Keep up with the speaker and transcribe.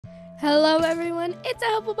Hello everyone, it's a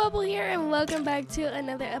Helpful Bubble here and welcome back to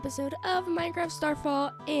another episode of Minecraft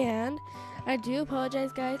Starfall. And I do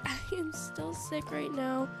apologize guys, I am still sick right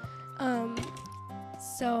now.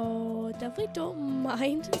 So definitely don't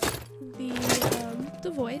mind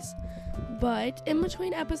the voice. But in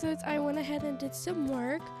between episodes I went ahead and did some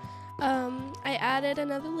work. I added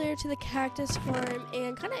another layer to the cactus farm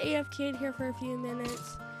and kind of AFK'd here for a few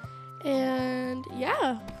minutes. And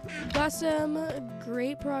yeah, got some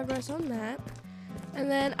great progress on that. And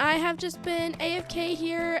then I have just been AFK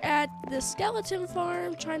here at the skeleton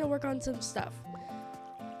farm trying to work on some stuff.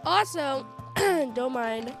 Also, don't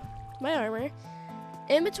mind my armor.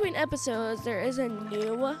 In between episodes, there is a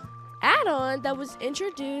new add-on that was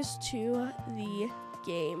introduced to the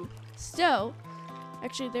game. So,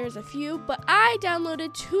 actually there's a few, but I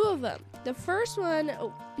downloaded 2 of them. The first one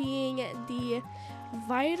being the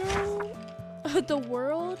the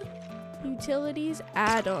World Utilities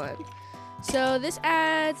Add-on. So this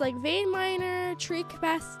adds like vein miner, tree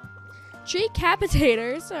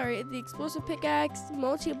capitator, the explosive pickaxe,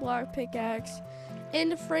 multi-block pickaxe,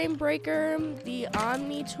 end frame breaker, the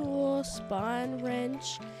omni tool, spawn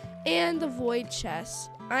wrench, and the void chest.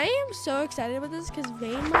 I am so excited about this because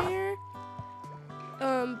vein miner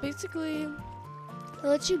basically it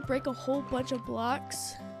lets you break a whole bunch of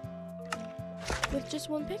blocks with just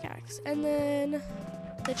one pickaxe. And then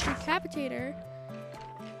the tree capitator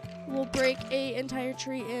will break an entire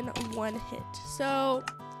tree in one hit. So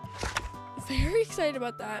very excited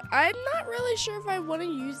about that. I'm not really sure if I want to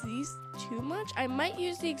use these too much. I might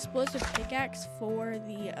use the explosive pickaxe for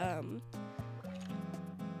the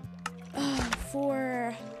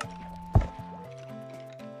for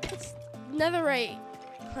netherite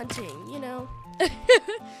hunting, you know.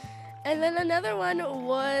 And then another one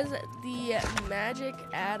was the magic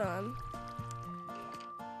add-on.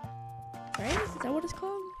 Right? Is that what it's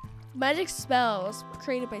called? Magic spells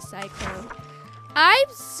created by Cyclone. I'm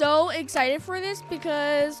so excited for this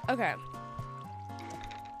because, okay.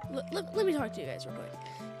 Let me talk to you guys real quick.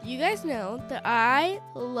 You guys know that I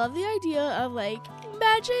love the idea of like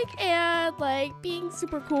magic and like being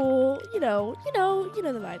super cool. You know the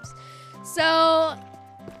vibes. So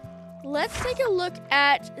let's take a look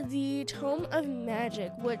at the Tome of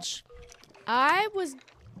Magic, which I was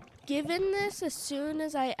given this as soon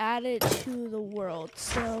as I added to the world.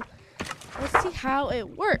 So let's see how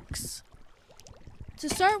it works. To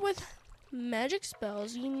start with magic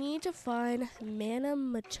spells, you need to find Mana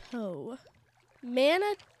Matote.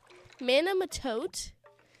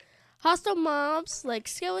 Hostile mobs like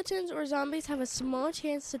skeletons or zombies have a small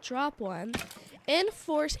chance to drop one. In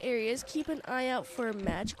forest areas, keep an eye out for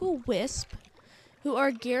magical wisp, who are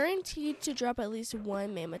guaranteed to drop at least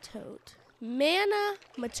one Mana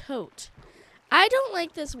Matote. I don't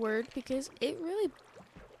like this word because it really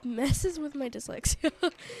messes with my dyslexia.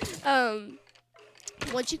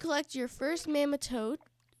 Once you collect your first Mana Matote,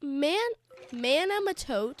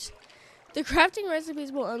 the crafting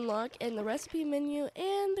recipes will unlock in the recipe menu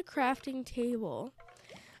and the crafting table.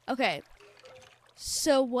 Okay,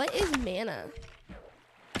 so what is mana?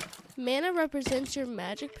 Mana represents your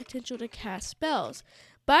magic potential to cast spells.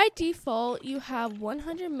 By default, you have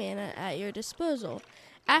 100 mana at your disposal.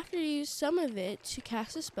 After you use some of it to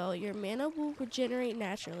cast a spell, your mana will regenerate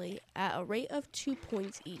naturally at a rate of 2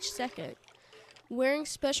 points each second. Wearing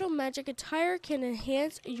special magic attire can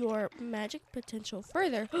enhance your magic potential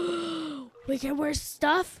further. We can wear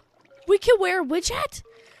stuff? We can wear witch hat?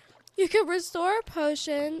 You can restore a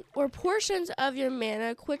potion or portions of your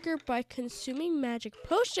mana quicker by consuming magic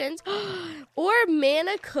potions or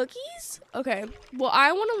mana cookies? Okay, well,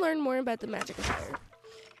 I want to learn more about the magic attire.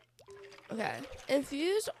 Okay,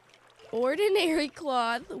 infuse ordinary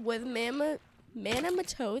cloth with Mana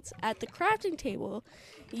Matotes at the crafting table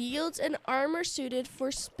yields an armor suited for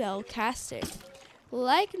spell casting.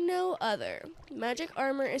 Like no other, magic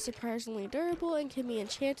armor is surprisingly durable and can be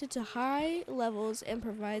enchanted to high levels and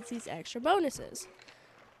provides these extra bonuses.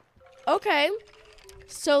 Okay,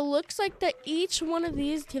 so looks like that each one of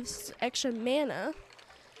these gives extra mana.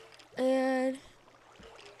 And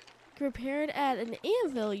prepared at an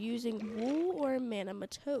anvil using wool or Mana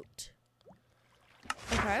Matote.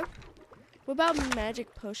 Okay, what about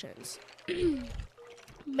magic potions?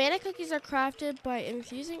 Mana cookies are crafted by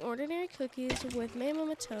infusing ordinary cookies with Mana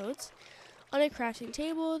Matotes on a crafting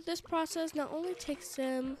table. This process not only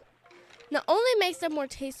makes them more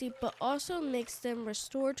tasty, but also makes them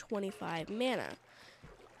restore 25 mana.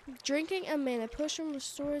 Drinking a mana potion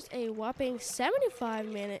restores a whopping 75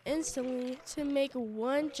 mana instantly. To make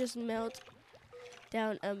one, just melt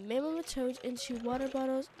down a Mana Matote into water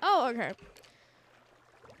bottles. Oh, okay.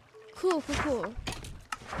 Cool.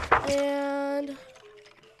 And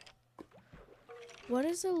what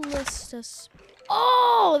is a list of...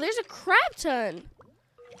 Oh, there's a crap ton.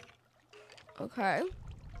 Okay.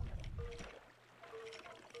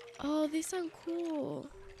 Oh, these sound cool.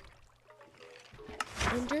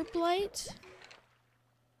 Enderblight.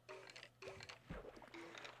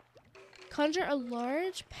 Conjure a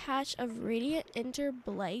large patch of radiant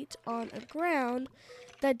enderblight on a ground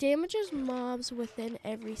that damages mobs within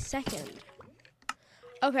every second.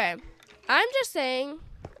 Okay, I'm just saying,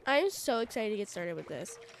 I'm so excited to get started with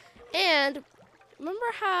this. And remember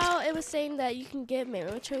how it was saying that you can get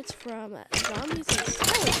mana chotes from zombies and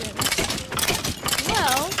skeletons?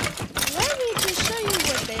 Well, let me just show you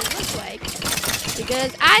what they look like.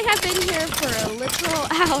 Because I have been here for literal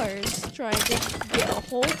hours trying to get a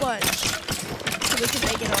whole bunch so we can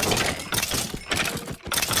make it on today.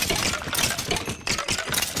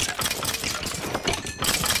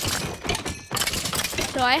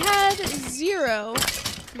 So I had 0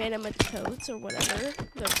 mana chotes or whatever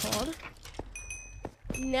they're called.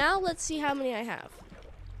 Now let's see how many I have.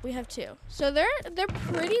 We have 2. So they're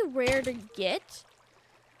pretty rare to get.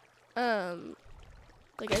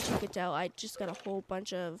 Like as you can tell, I just got a whole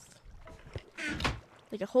bunch of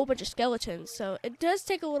skeletons. So it does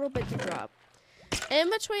take a little bit to drop.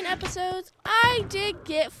 In between episodes, I did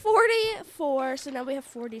get 44. So now we have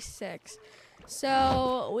 46.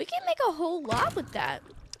 So we can make a whole lot with that.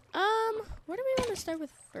 Where do we want to start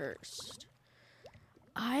with first?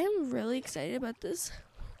 I am really excited about this,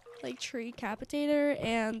 like tree capitator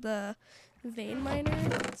and the vein miner.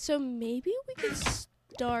 So maybe we could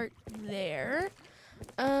start there.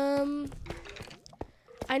 I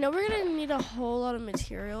know we're gonna need a whole lot of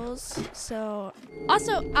materials. So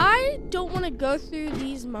also, I don't want to go through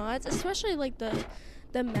these mods, especially like the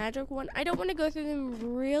magic one. I don't want to go through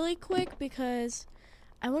them really quick because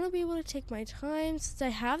I want to be able to take my time since I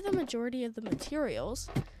have the majority of the materials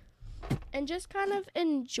and just kind of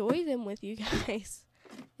enjoy them with you guys,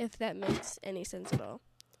 if that makes any sense at all.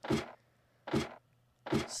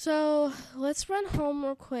 So let's run home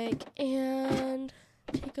real quick and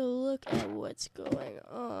take a look at what's going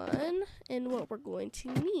on and what we're going to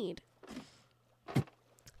need.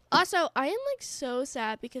 Also, I am like so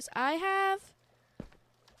sad because I have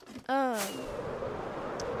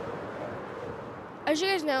as you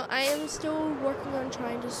guys know, I am still working on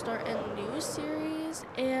trying to start a new series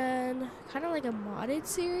and kind of like a modded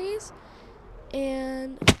series.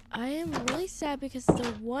 And I am really sad because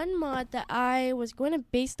the one mod that I was going to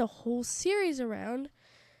base the whole series around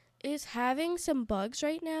is having some bugs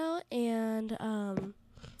right now. And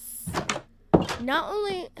not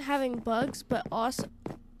only having bugs, but also...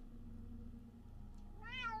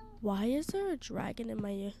 Why is there a dragon in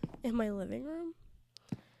my living room?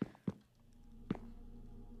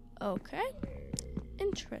 Okay,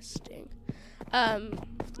 interesting.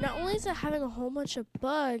 Not only is it having a whole bunch of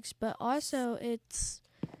bugs, but also it's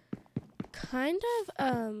kind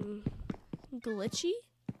of glitchy,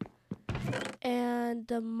 and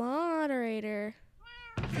the moderator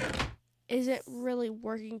isn't really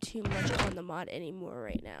working too much on the mod anymore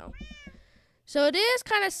right now. So it is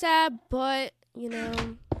kind of sad, but you know,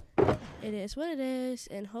 it is what it is,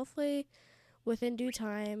 and hopefully within due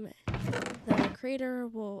time the creator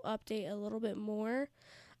will update a little bit more.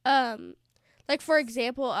 Like for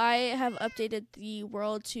example, I have updated the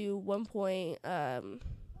world to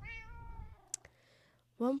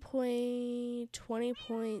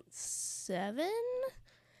 1.20.7,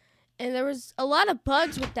 and there was a lot of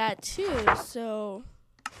bugs with that too. So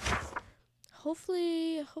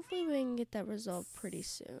hopefully we can get that resolved pretty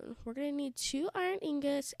soon. We're gonna need 2 iron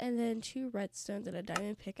ingots and then 2 redstones and a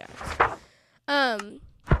diamond pickaxe.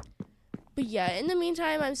 But yeah, in the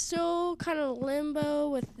meantime, I'm still kind of limbo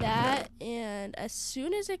with that, and as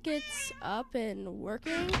soon as it gets up and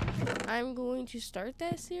working, I'm going to start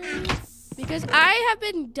that series because I have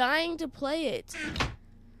been dying to play it.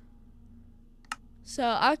 So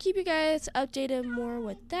I'll keep you guys updated more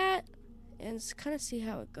with that and kind of see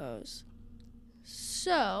how it goes.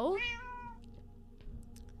 So,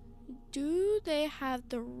 do they have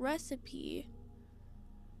the recipe?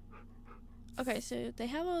 Okay, so they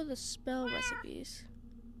have all the spell recipes.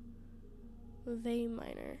 Vein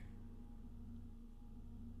miner.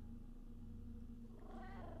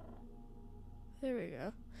 There we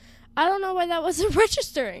go. I don't know why that wasn't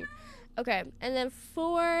registering. Okay, and then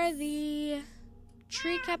for the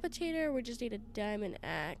tree capitator, we just need a diamond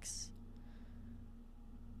axe.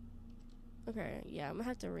 Okay, yeah, I'm gonna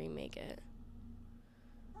have to remake it.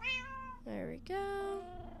 There we go.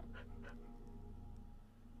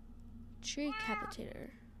 Tree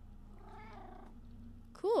capitator.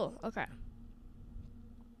 Cool, okay.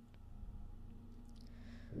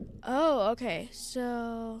 Oh, okay.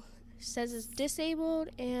 So it says it's disabled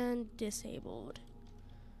and disabled.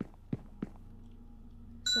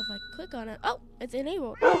 So if I click on it, oh, it's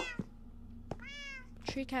enabled.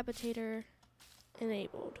 Tree capitator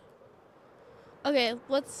enabled. Okay,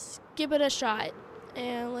 let's give it a shot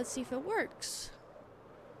and let's see if it works.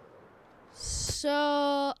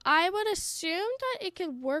 So I would assume that it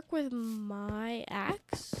could work with my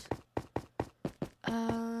axe.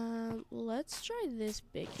 Let's try this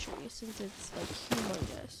big tree since it's like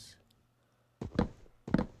humongous.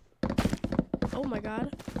 Oh my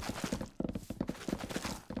god.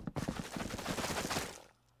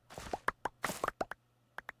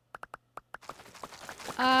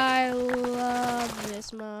 I love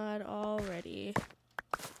this mod already.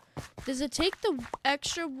 Does it take the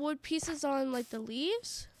extra wood pieces on like the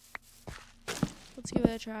leaves? Let's give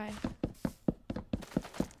it a try.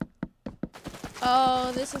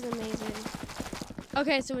 Oh, this is amazing.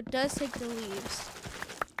 Okay, so it does take the leaves.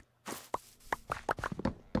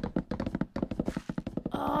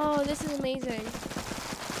 Oh, this is amazing.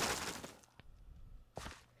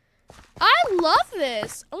 I love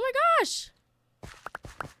this. Oh my gosh.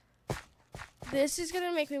 This is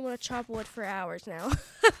gonna make me want to chop wood for hours now.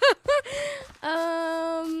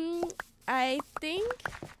 I think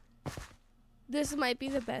this might be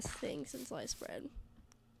the best thing since sliced bread.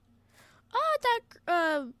 Oh,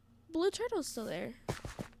 that blue turtle's still there.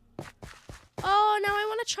 Oh, now I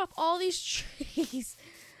want to chop all these trees.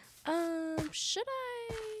 Should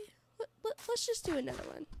I? Let's just do another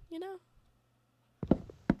one, you know?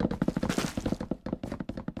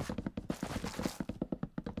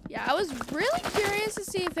 Yeah, I was really curious to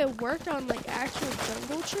see if it worked on like actual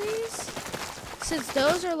jungle trees, since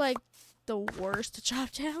those are like the worst to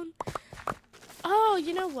chop down. Oh,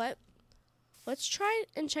 you know what? Let's try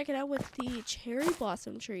and check it out with the cherry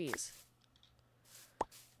blossom trees.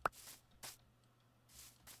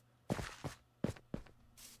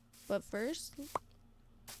 But first,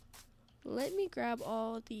 let me grab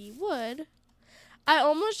all the wood. I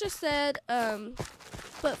almost just said,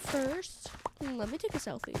 but first, let me take a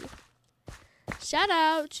selfie. Shout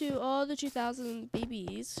out to all the 2000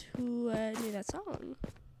 babies who knew that song.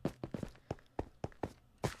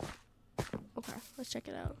 Okay, let's check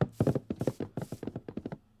it out.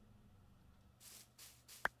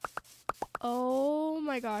 Oh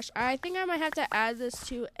my gosh. I think I might have to add this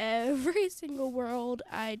to every single world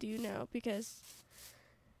I do know because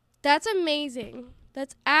that's amazing.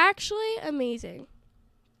 That's actually amazing.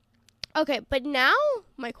 Okay, but now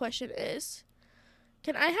my question is,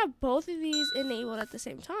 can I have both of these enabled at the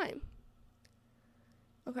same time?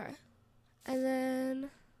 Okay. And then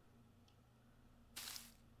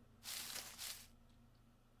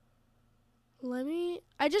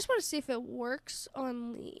I just want to see if it works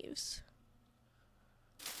on leaves.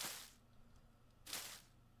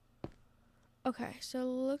 Okay, so it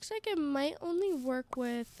looks like it might only work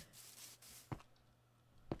with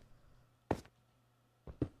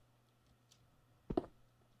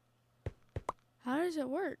how does it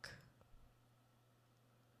work?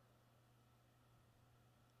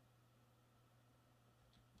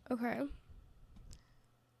 Okay.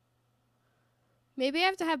 Maybe I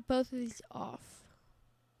have to have both of these off.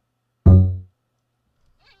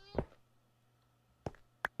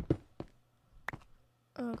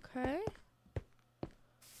 Okay.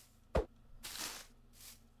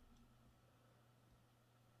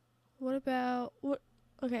 What about what?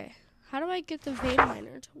 Okay. How do I get the vein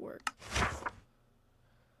miner to work?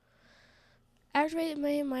 Activate the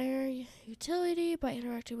vein miner utility by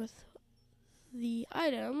interacting with the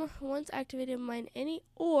item. Once activated, mine any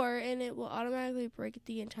ore and it will automatically break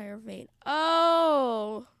the entire vein.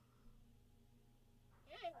 Oh!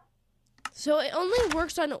 So it only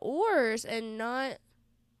works on ores and not...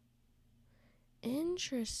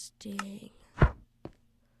 Interesting.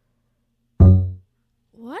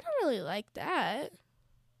 Well, I don't really like that.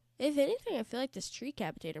 If anything, I feel like this tree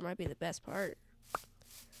capitator might be the best part.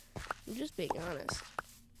 I'm just being honest.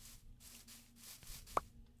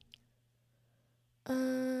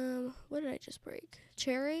 What did I just break?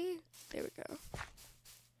 Cherry? There we go.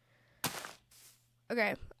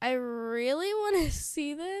 Okay, I really want to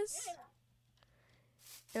see this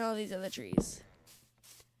and all these other trees.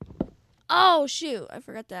 Oh, shoot. I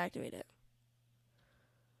forgot to activate it.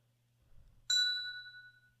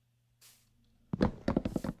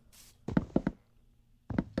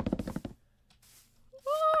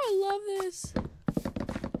 Oh, I love this.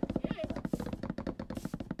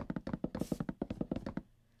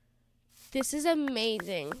 This is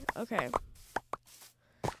amazing. Okay.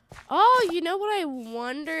 Oh, you know what I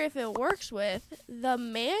wonder if it works with? The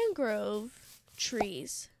mangrove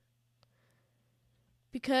trees.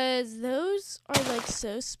 because those are like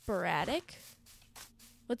so sporadic.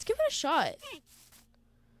 Let's give it a shot.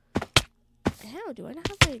 How do I not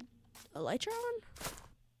have my elytra on?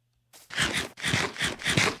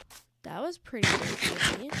 That was pretty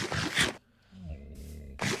crazy.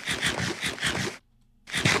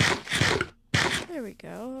 There we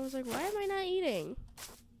go. I was like, why am I not eating?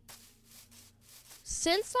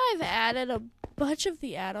 Since I've added a bunch of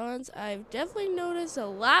the add-ons, I've definitely noticed a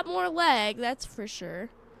lot more lag, that's for sure.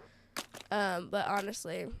 But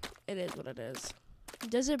honestly, it is what it is.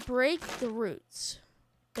 Does it break the roots?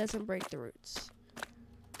 Doesn't break the roots.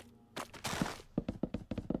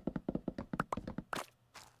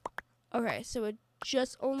 Okay, so it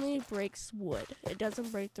just only breaks wood. It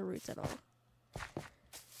doesn't break the roots at all.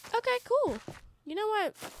 Okay, cool. You know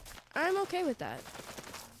what? I'm okay with that.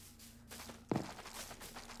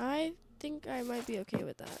 I think I might be okay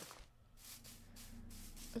with that.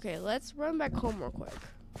 Okay, let's run back home real quick.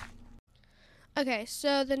 Okay,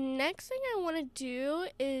 so the next thing I want to do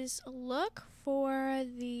is look for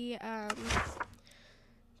the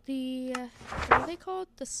what are they called?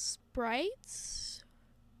 The sprites?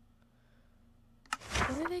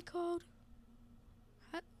 What are they called?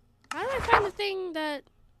 How do I find the thing that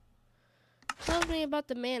tells me about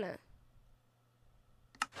the mana?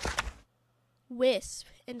 Wisp.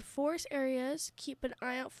 In forest areas, keep an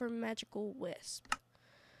eye out for magical wisp.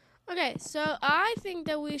 Okay, so I think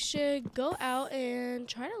that we should go out and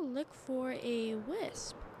try to look for a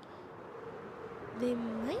wisp. They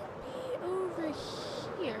might be over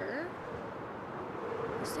here.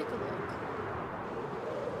 Let's take a look.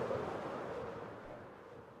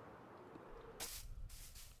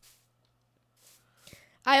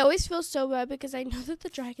 I always feel so bad because I know that the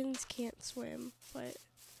dragons can't swim, but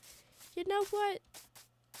you know what?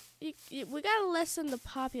 We gotta lessen the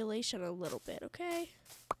population a little bit, okay?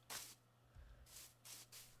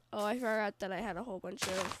 Oh, I forgot that I had a whole bunch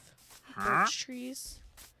of birch trees.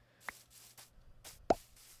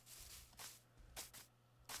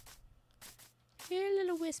 Here,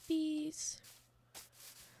 little wispies.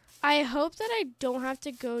 I hope that I don't have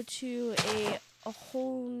to go to a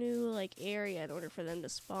whole new like area in order for them to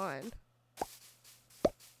spawn.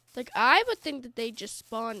 Like, I would think that they just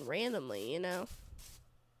spawn randomly, you know?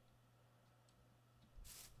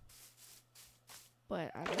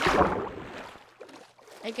 But I don't know.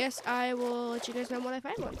 I guess I will let you guys know when I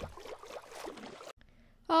find one.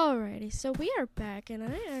 Alrighty, so we are back, and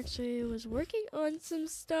I actually was working on some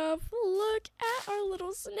stuff. Look at our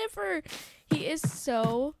little sniffer. He is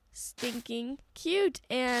so stinking cute.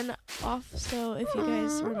 And also, if you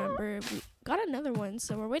guys remember, we got another one,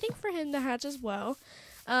 so we're waiting for him to hatch as well.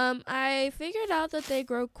 I figured out that they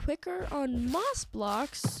grow quicker on moss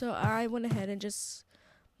blocks, so I went ahead and just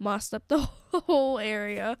mossed up the whole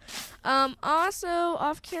area. Also,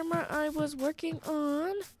 off camera, I was working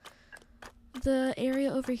on the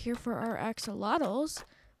area over here for our axolotls,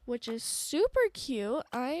 which is super cute.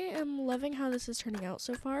 I am loving how this is turning out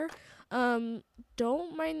so far.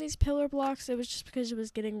 Don't mind these pillar blocks. It was just because it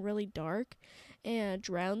was getting really dark and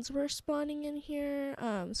drowns were spawning in here.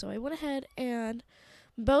 So I went ahead and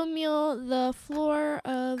bone meal the floor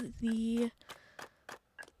of the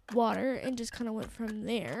water and just kind of went from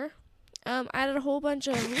there. Added a whole bunch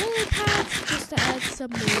of lily pads just to add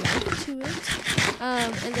some life to it.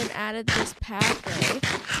 And then added this pathway.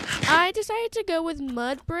 I decided to go with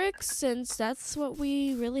mud bricks since that's what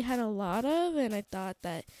we really had a lot of, and I thought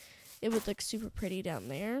that it would look super pretty down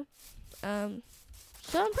there. So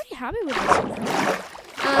I'm pretty happy with this so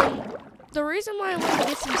far. The reason why I wanted to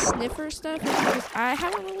get some sniffer stuff is because I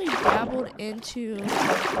haven't really dabbled into the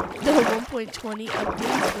 1.20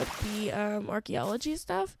 updates with the archaeology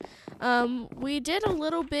stuff. We did a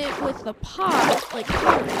little bit with the pot, like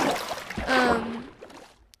pottery,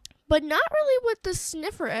 but not really with the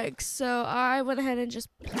sniffer eggs. So I went ahead and just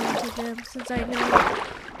planted them since I know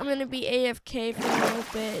I'm going to be AFK for a little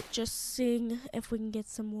bit, just seeing if we can get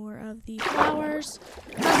some more of the flowers.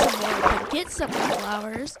 Not some more, but get some of the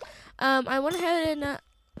flowers. I went ahead and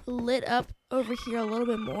lit up over here a little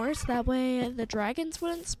bit more, so that way the dragons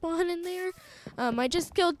wouldn't spawn in there. I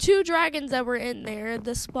just killed 2 dragons that were in there.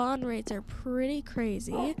 The spawn rates are pretty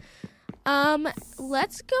crazy.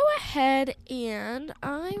 Let's go ahead and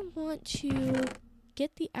I want to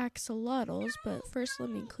get the axolotls, but first let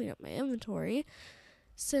me clean up my inventory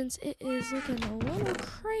since it is looking a little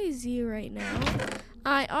crazy right now.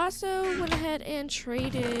 I also went ahead and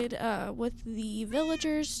traded with the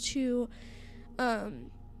villagers to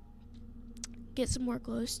get some more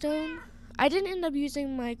glowstone. I didn't end up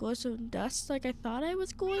using my glowstone dust like I thought I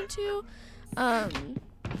was going to.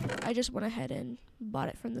 I I just went ahead and bought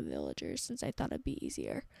it from the villagers since I thought it'd be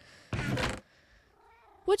easier.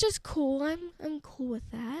 Which is cool. I'm cool with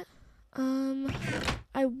that.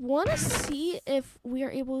 I want to see if we are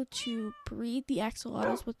able to breed the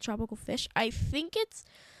axolotls with tropical fish. I think it's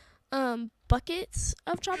buckets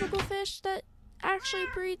of tropical fish that actually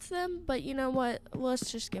breeds them, but you know what? Let's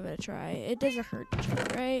just give it a try. It doesn't hurt to try,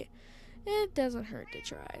 right? It doesn't hurt to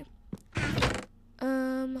try.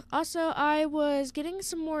 Also, I was getting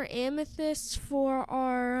some more amethysts for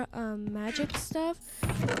our magic stuff.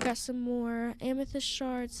 Got some more amethyst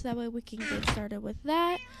shards, so that way we can get started with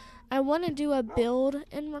that. I want to do a build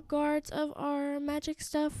in regards of our magic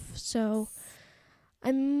stuff, so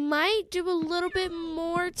I might do a little bit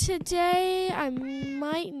more today. I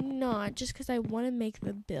might not, just because I want to make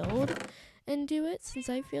the build and do it, since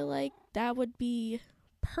I feel like that would be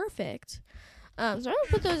perfect. So I'm going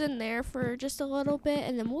to put those in there for just a little bit,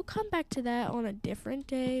 and then we'll come back to that on a different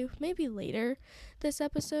day, maybe later this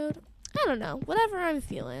episode. I don't know, whatever I'm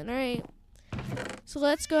feeling, alright? So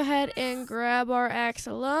let's go ahead and grab our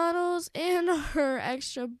axolotls and our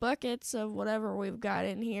extra buckets of whatever we've got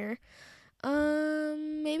in here.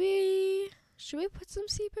 Maybe, should we put some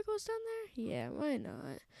sea pickles down there? Yeah, why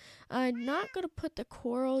not? I'm not going to put the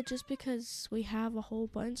coral just because we have a whole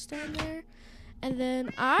bunch down there. And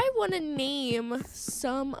then I want to name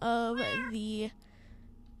some of the,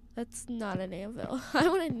 that's not an anvil. I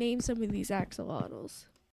want to name some of these axolotls.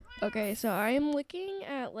 Okay, so I am looking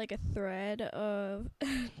at like a thread of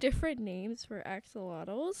different names for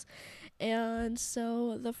axolotls. And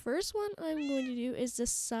so the first one I'm going to do is the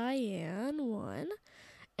cyan one.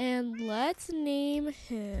 And let's name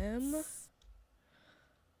him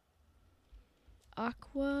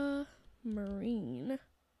Aquamarine.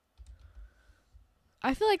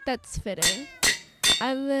 I feel like that's fitting.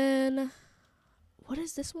 And then, what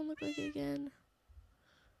does this one look like again?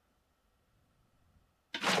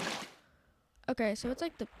 Okay, so it's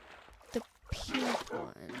like the pink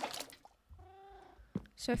one.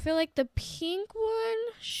 So I feel like the pink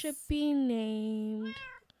one should be named,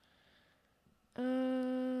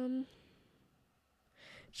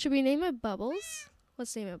 should we name it Bubbles?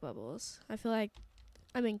 Let's name it Bubbles. I feel like,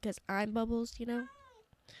 I mean, because I'm Bubbles, you know?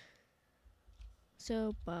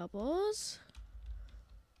 So, Bubbles.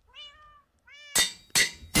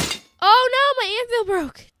 Oh no, my anvil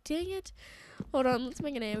broke. Dang it. Hold on, let's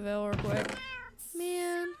make an anvil real quick.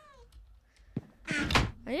 Man.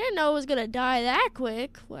 I didn't know it was going to die that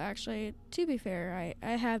quick. Well, actually, to be fair, I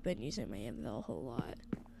have been using my anvil a whole lot.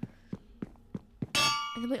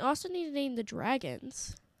 And then we also need to name the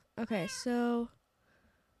dragons. Okay, so...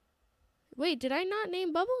 Wait, did I not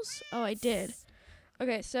name Bubbles? Oh, I did.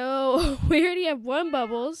 Okay, so we already have one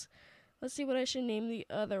Bubbles. Let's see what I should name the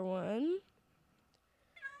other one.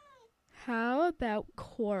 How about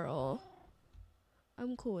Coral?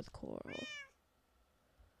 I'm cool with Coral.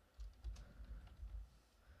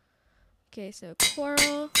 Okay, so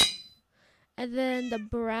Coral. And then the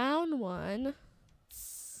brown one.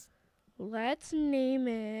 Let's name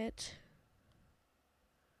it.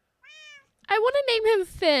 I want to name him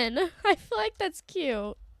Finn. I feel like that's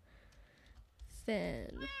cute.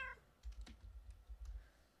 Finn.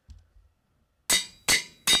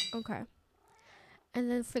 Okay. And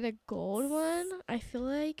then for the gold one, I feel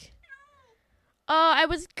like... Oh, I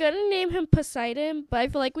was gonna name him Poseidon, but I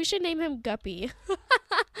feel like we should name him Guppy.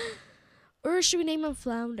 Or should we name him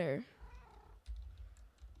Flounder?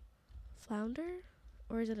 Flounder?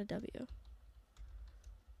 Or is it a W?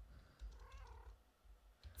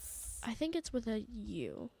 I think it's with a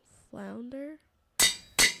U. Flounder?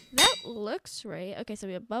 That looks right. Okay, so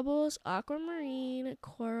we have Bubbles, Aquamarine,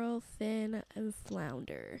 Coral, Fin, and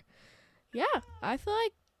Flounder. Yeah, I feel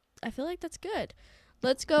like that's good.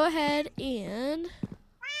 Let's go ahead and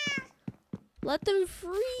let them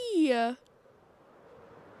free.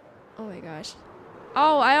 Oh my gosh.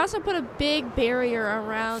 Oh, I also put a big barrier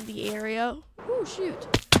around the area. Oh shoot.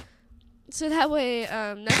 So that way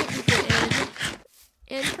nothing can get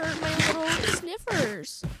in and hurt my little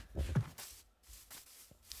sniffers.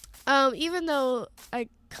 Even though I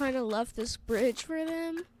kind of left this bridge for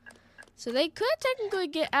them. So they could technically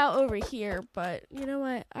get out over here, but you know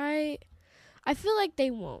what? I feel like they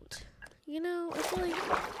won't. You know, I feel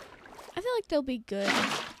like they'll be good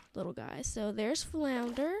little guys. So there's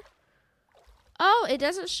Flounder. Oh, it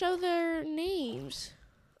doesn't show their names.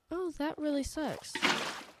 Oh, that really sucks.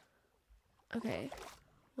 Okay.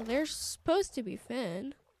 Well, they're supposed to be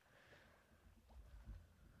Finn.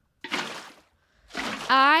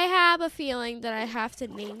 I have a feeling that I have to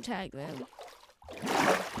name tag them.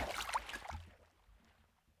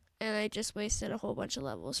 And I just wasted a whole bunch of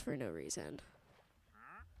levels for no reason.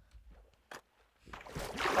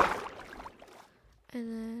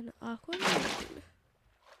 And then aquamarine.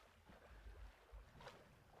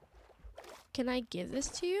 Can I give this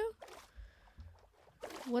to you?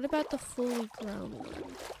 What about the fully grown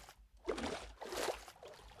one?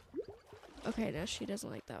 Okay, no, she doesn't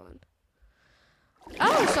like that one.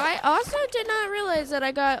 Oh, so I also did not realize that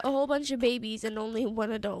I got a whole bunch of babies and only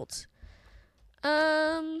one adult. So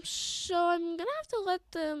I'm gonna have to let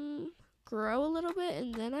them grow a little bit,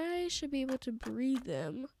 and then I should be able to breed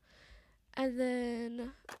them. And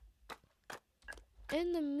then,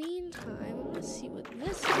 in the meantime, I'm gonna see what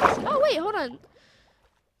this is. Oh, wait, hold on.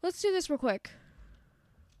 Let's do this real quick.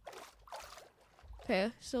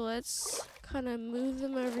 Okay, so let's kind of move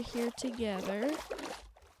them over here together.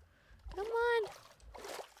 Come on.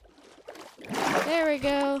 There we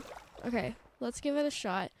go. Okay, let's give it a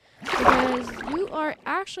shot. Because you are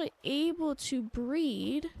actually able to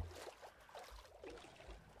breed.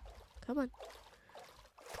 Come on.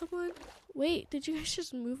 Come on. Wait, did you guys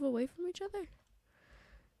just move away from each other?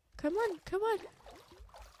 Come on, come on.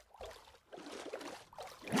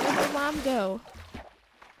 Where'd the mom go?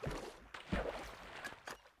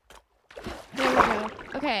 There we go.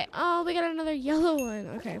 Okay. Oh, we got another yellow one.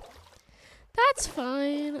 Okay. That's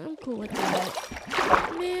fine. I'm cool with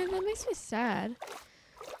that. Man, that makes me sad.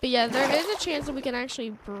 But yeah, there is a chance that we can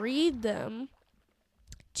actually breed them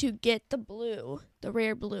to get the blue, the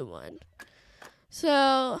rare blue one.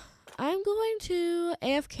 So I'm going to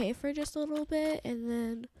AFK for just a little bit, and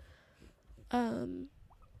then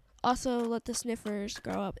also let the sniffers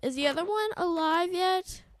grow up. Is the other one alive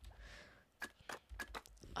yet?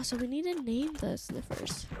 Also, we need to name the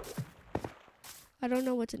sniffers. I don't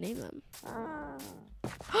know what to name them.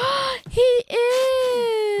 He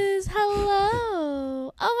is!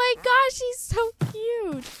 Hello! Oh my gosh, he's so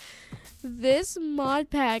cute! This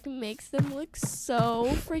mod pack makes them look so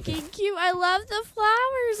freaking cute. I love the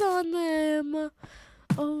flowers on them.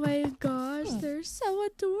 Oh my gosh, they're so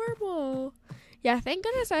adorable. Yeah, thank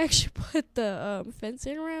goodness I actually put the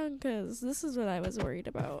fencing around, because this is what I was worried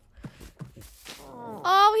about.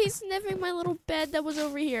 Oh, he's sniffing my little bed that was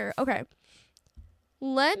over here. Okay.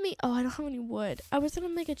 Oh, I don't have any wood. I was going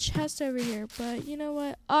to make a chest over here, but you know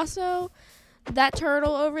what? Also, that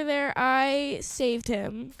turtle over there, I saved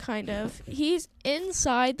him, kind of. He's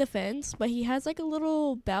inside the fence, but he has like a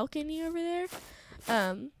little balcony over there.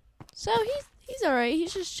 So he's alright.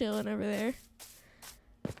 He's just chilling over there.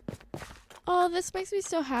 Oh, this makes me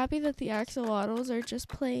so happy that the axolotls are just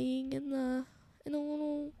playing in a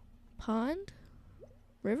little pond,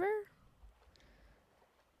 river,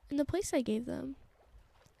 in the place I gave them.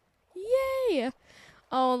 Yay!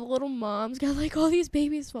 Oh, the little mom's got like all these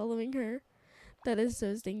babies following her. That is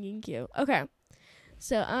so stinking cute. Okay,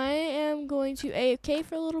 so I am going to AFK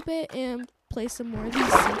for a little bit and play some more of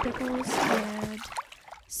these sea pickles and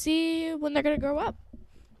see when they're gonna grow up.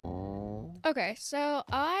 Okay, so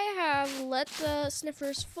I have let the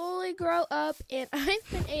sniffers fully grow up, and I've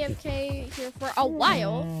been AFK here for a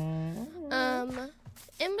while.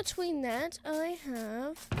 In between that, I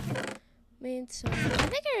have made some. I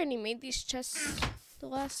think I already made these chests the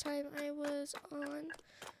last time I was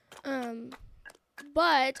on.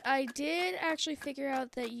 But I did actually figure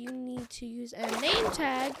out that you need to use a name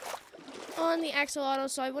tag on the axolotl,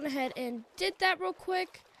 so I went ahead and did that real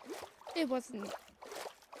quick. It wasn't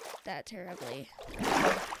that terribly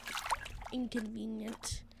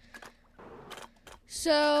inconvenient.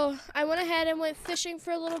 So I went ahead and went fishing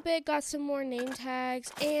for a little bit, got some more name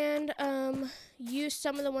tags, and used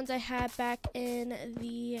some of the ones I had back in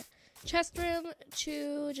the chest room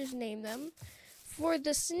to just name them. For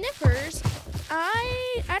the sniffers,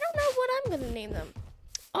 I don't know what I'm gonna name them.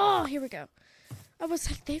 Oh, here we go. I was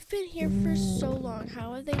like, they've been here for so long.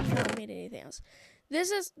 How have they not made anything else?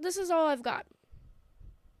 This is all I've got.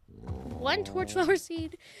 1 torchflower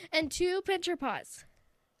seed and 2 pincher pots.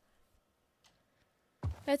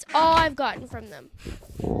 That's all I've gotten from them.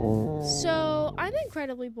 So I'm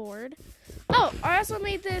incredibly bored. Oh, I also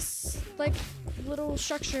made this like little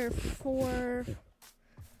structure for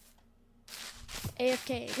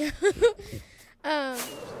AFK.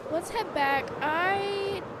 Let's head back.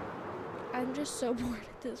 I'm just so bored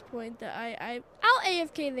at this point that I'll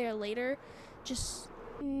AFK there later. Just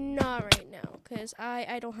not right now, because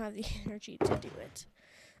I don't have the energy to do it.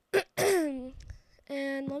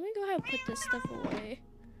 And let me go ahead and put this stuff away.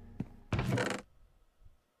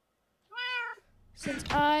 Since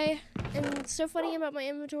I am so funny about my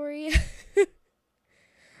inventory.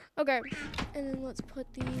 Okay, and then let's put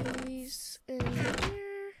these in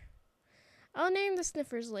here. I'll name the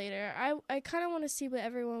sniffers later. I kind of want to see what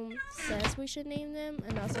everyone says we should name them,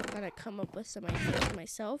 and also kind of come up with some ideas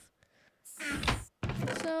myself.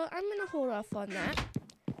 So I'm gonna hold off on that.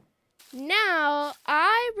 Now,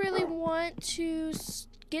 I really want to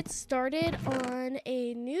get started on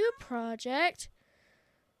a new project,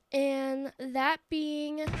 and that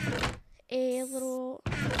being a little,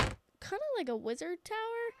 kind of like a wizard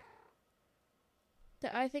tower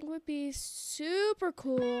that I think would be super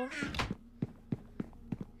cool.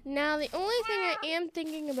 Now, the only thing I am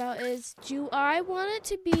thinking about is, do I want it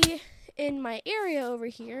to be in my area over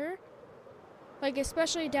here? Like,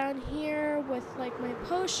 especially down here with, like, my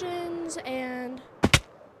potions and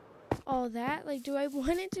all that. Like, do I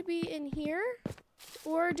want it to be in here?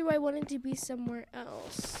 Or do I want it to be somewhere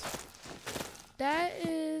else? That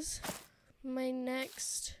is my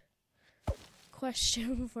next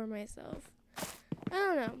question for myself. I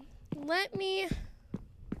don't know. Let me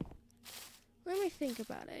think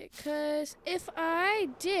about it. Because if I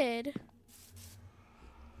did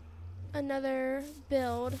another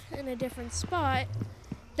build in a different spot,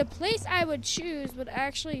 the place I would choose would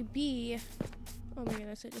actually be, oh my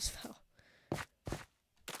goodness, I just fell.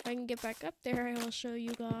 If I can get back up there, I will show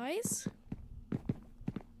you guys.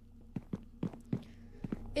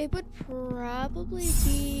 It would probably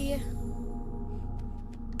be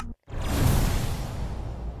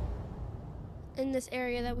in this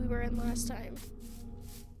area that we were in last time.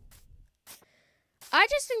 I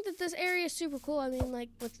just think that this area is super cool. I mean, like,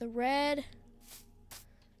 with the red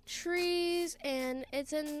trees, and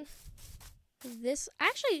it's in this.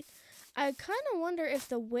 Actually, I kind of wonder if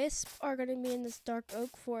the wisp are going to be in this dark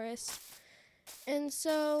oak forest. And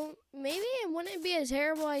so, maybe it wouldn't be a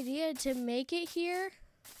terrible idea to make it here.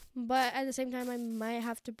 But at the same time, I might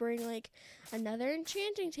have to bring, like, another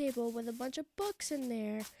enchanting table with a bunch of books in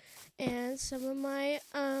there. And some of my,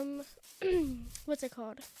 what's it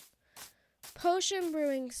called? Potion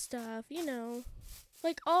brewing stuff, you know,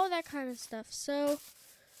 like all that kind of stuff. So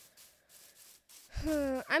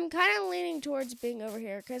I'm kind of leaning towards being over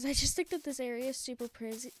here because I just think that this area is super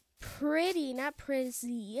pretty, not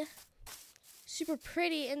pretty, super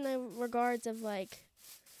pretty in the regards of like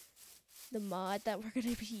the mod that we're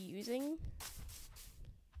going to be using.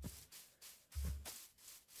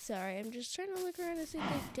 Sorry, I'm just trying to look around to see if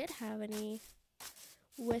they did have any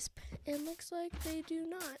wisp. It looks like they do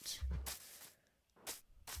not.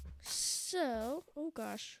 So, oh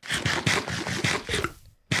gosh.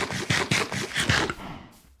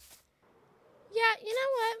 Yeah, you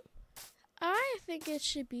know what? I think it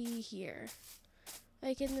should be here.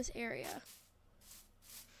 Like in this area.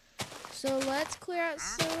 So let's clear out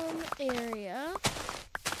some area.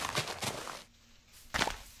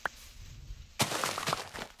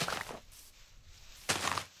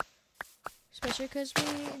 Especially because we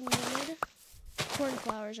need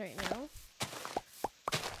cornflowers right now.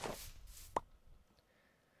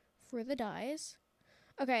 For the dyes.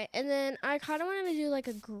 Okay, and then I kind of wanted to do like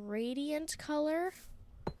a gradient color.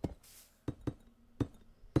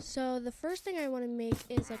 So the first thing I want to make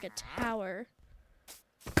is like a tower.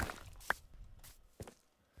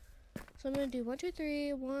 So I'm going to do 1, 2,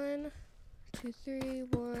 3, 1, 2, 3,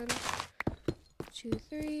 1, 2,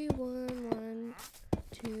 3, 1, 1,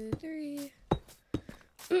 2, 3.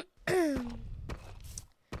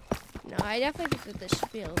 No, I definitely think that this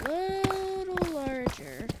should be a little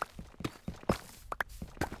larger.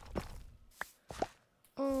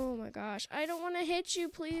 Oh my gosh, I don't want to hit you.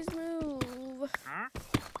 Please move.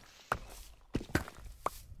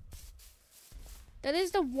 That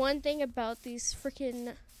is the one thing about these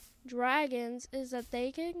freaking dragons is that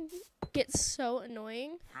they can get so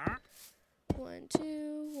annoying. 1,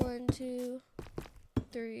 2, 1, 2,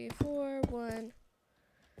 3, 4, 1.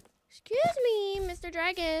 Excuse me, Mr.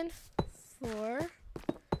 Dragon. 4,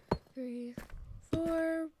 3,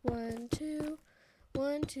 4, 1, 2,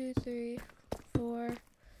 1, 2, 3, 4,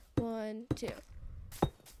 1, 2.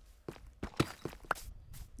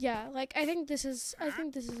 Yeah, like I think this is a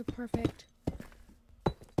perfect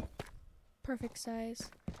size.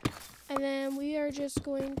 And then we are just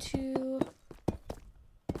going to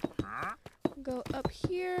go up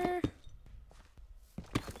here.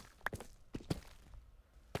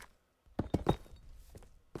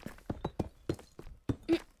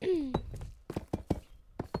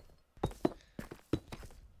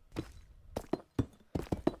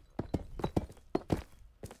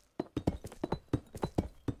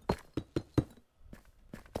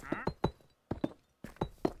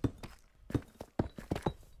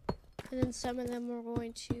 And then some of them are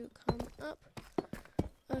going to come up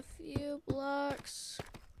a few blocks.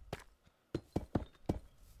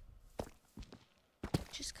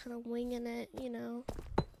 Just kind of winging it, you know.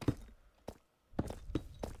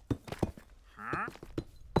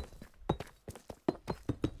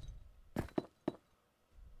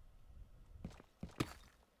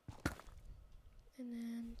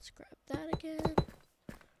 grab that again.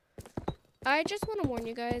 I just want to warn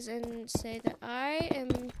you guys and say that I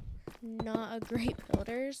am not a great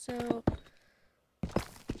builder, so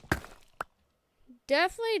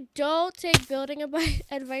definitely don't take building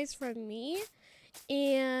advice from me.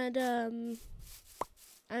 And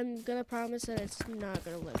I'm gonna promise that it's not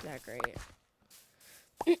gonna look that great.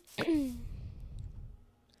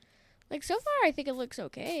 Like, so far I think it looks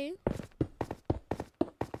okay.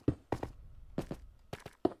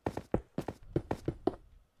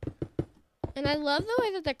 And I love the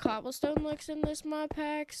way that the cobblestone looks in this mod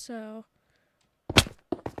pack, so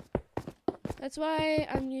that's why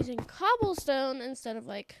I'm using cobblestone instead of,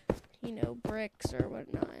 like, you know, bricks or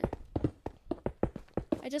whatnot.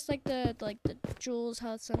 I just like the jewels,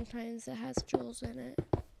 how sometimes it has jewels in it.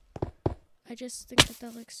 I just think that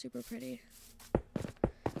that looks super pretty.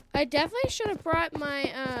 I definitely should have brought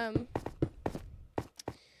my,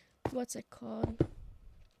 what's it called?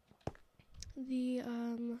 The,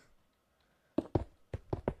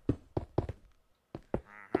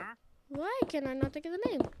 why can I not think of the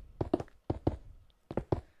name?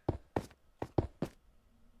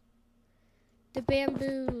 The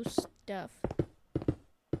bamboo stuff.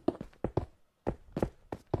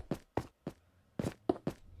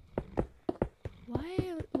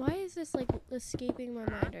 Why is this like escaping my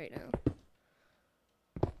mind right now?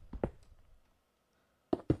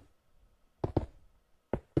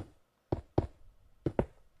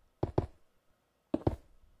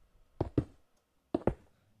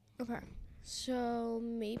 Okay, so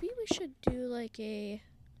maybe we should do like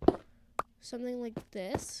something like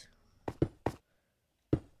this.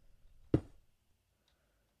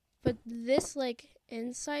 But this like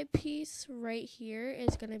inside piece right here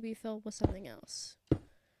is gonna be filled with something else.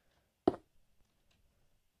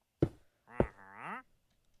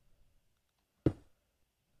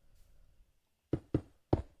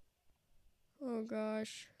 Oh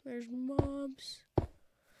gosh, there's mobs.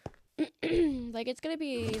 Like, it's gonna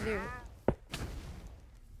be either...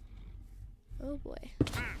 Oh boy.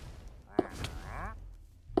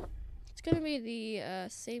 It's gonna be the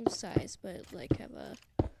same size, but like have a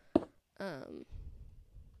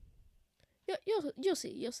you'll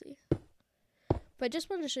see. But I just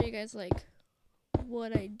wanted to show you guys like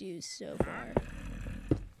what I do so far.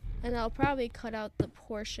 And I'll probably cut out the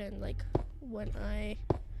portion like when I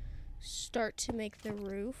start to make the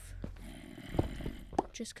roof.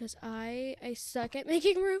 Just because I suck at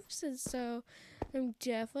making roofs, and so I'm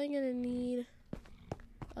definitely gonna need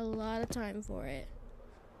a lot of time for it.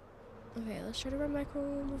 Okay, let's try to run back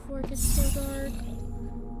home before it gets so dark.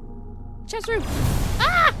 Chest room!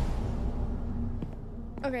 Ah!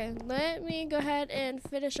 Okay, let me go ahead and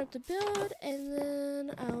finish up the build, and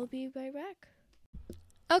then I'll be right back.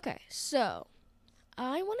 Okay, so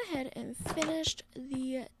I went ahead and finished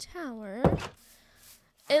the tower.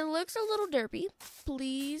 It looks a little derpy.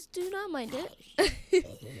 Please do not mind it.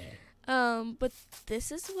 But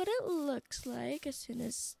this is what it looks like as soon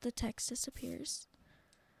as the text disappears.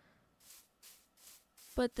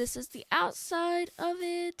 But this is the outside of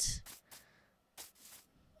it.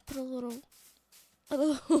 Put a little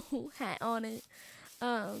hat on it.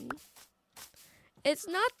 It's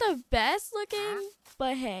not the best looking,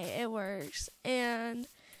 but hey, it works. And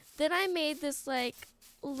then I made this like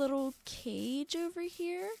little cage over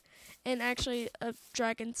here, and actually a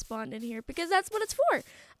dragon spawned in here because that's what it's for.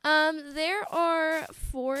 There are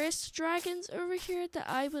forest dragons over here that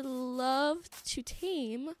I would love to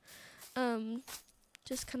tame.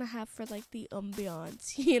 Just kind of have for like the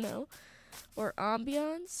ambiance, you know, or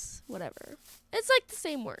ambiance, whatever. It's like the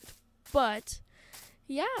same word, but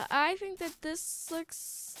yeah, I think that this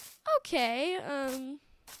looks okay.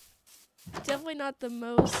 Definitely not the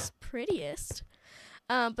most prettiest.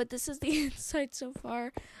 But this is the inside so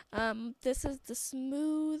far. This is the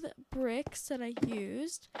smooth bricks that I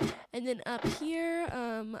used. And then up here,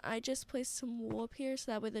 I just placed some wool up here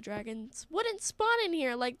so that way the dragons wouldn't spawn in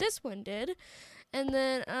here like this one did. And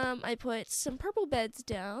then I put some purple beds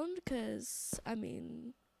down because, I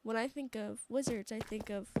mean, when I think of wizards, I think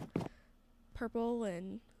of purple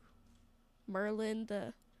and Merlin,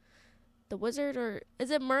 the wizard, or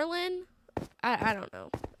is it Merlin? I don't know.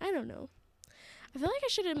 I feel like I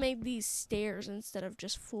should have made these stairs instead of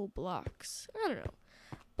just full blocks. I don't know.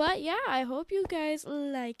 But yeah, I hope you guys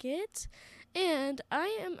like it. And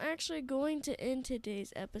I am actually going to end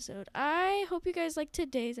today's episode. I hope you guys liked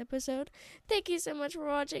today's episode. Thank you so much for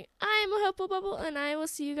watching. I'm a Hopeful Bubble, and I will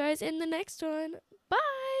see you guys in the next one. Bye!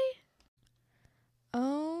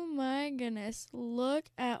 Oh my goodness. Look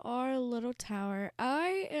at our little tower.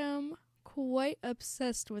 I am quite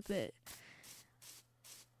obsessed with it.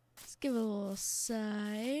 give it a little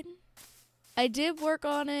side. I did work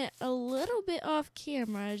on it a little bit off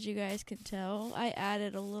camera, as you guys can tell. I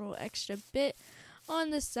added a little extra bit on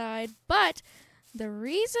the side, but the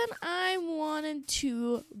reason I wanted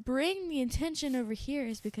to bring the attention over here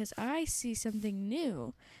is because I see something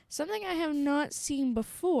new, something I have not seen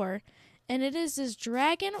before, and it is this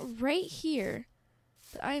dragon right here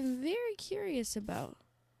that I'm very curious about.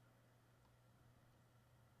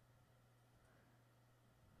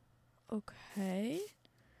 Okay.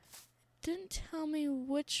 Didn't tell me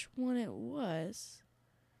which one it was.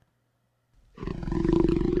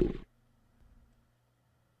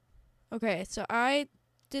 Okay, so I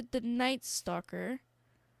did the Night Stalker.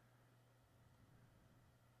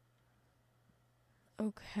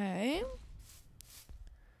 Okay.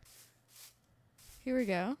 Here we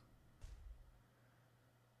go.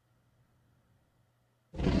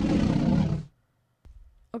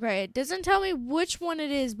 Okay, it doesn't tell me which one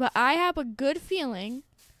it is, but I have a good feeling.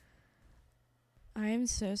 I am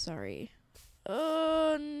so sorry.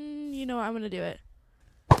 You know what? I'm gonna do it.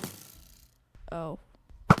 Oh.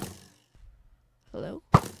 Hello?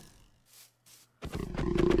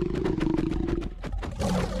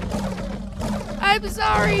 I'm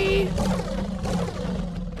sorry!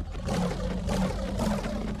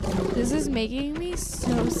 This is making me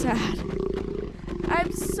so sad.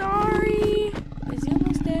 I'm sorry! Is he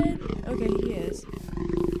almost dead? Okay, he is.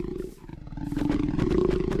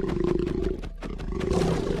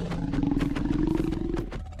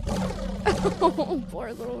 Oh,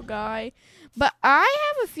 poor little guy. But I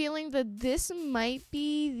have a feeling that this might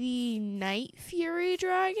be the Night Fury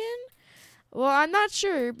dragon. Well, I'm not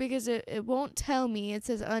sure because it won't tell me. It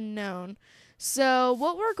says unknown. So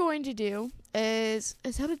what we're going to do is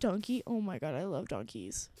that a donkey? Oh my god, I love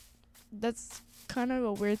donkeys. That's kind of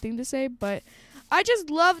a weird thing to say, but I just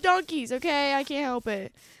love donkeys, okay? I can't help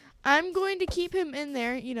it. I'm going to keep him in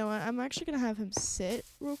there. You know what? I'm actually going to have him sit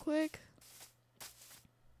real quick.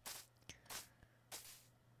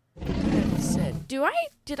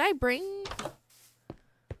 Did I bring?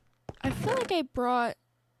 I feel like I brought.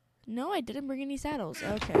 No, I didn't bring any saddles.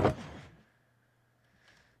 Okay.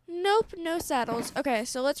 Nope, no saddles. Okay,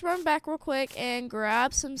 so let's run back real quick and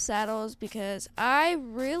grab some saddles because I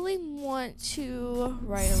really want to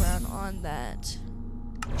ride around on that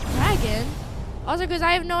dragon. Also, because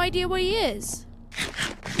I have no idea what he is.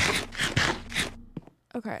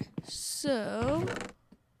 Okay, so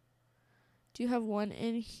do you have one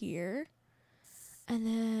in here? And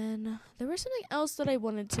then there was something else that I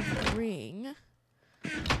wanted to bring.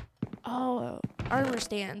 Oh, armor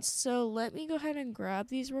stands. So let me go ahead and grab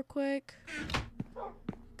these real quick.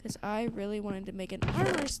 Because I really wanted to make an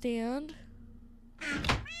armor stand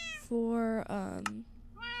for our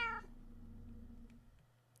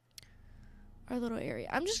little area.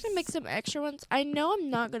 I'm just going to make some extra ones. I know I'm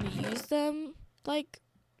not going to use them, like,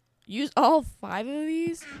 use all 5 of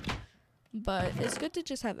these. But it's good to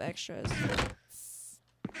just have extras.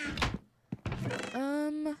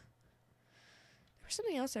 There's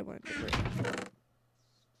something else I wanted to bring.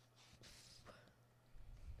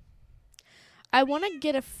 I want to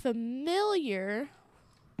get a familiar.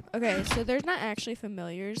 Okay, so there's not actually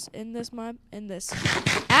familiars in this mod, in this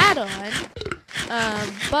add-on.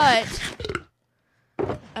 But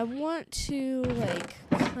I want to, like,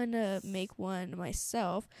 kind of make one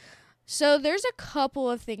myself. So there's a couple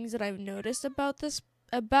of things that I've noticed about this,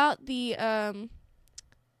 about the,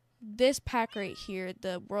 this pack right here,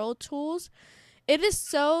 the world tools. It is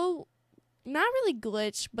so, not really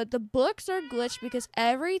glitched, but the books are glitched because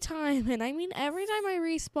every time, and I mean every time I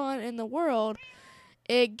respawn in the world,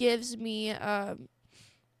 it gives me,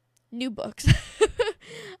 new books.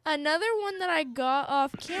 Another one that I got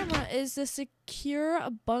off camera is the Secure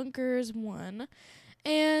Bunkers one.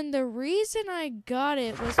 And the reason I got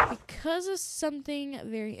it was because of something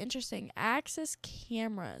very interesting. Access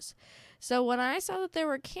cameras. So when I saw that there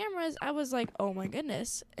were cameras, I was like, oh my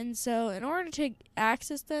goodness. And so in order to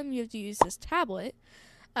access them, you have to use this tablet.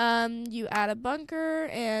 You add a bunker,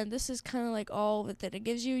 and this is kind of like all that it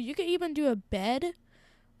gives you. You can even do a bed,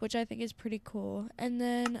 which I think is pretty cool. And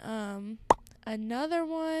then another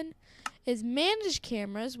one is manage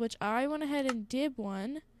cameras, which I went ahead and did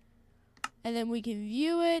one. And then we can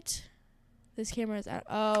view it. This camera is out.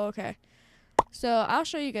 Oh, okay. So I'll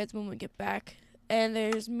show you guys when we get back. And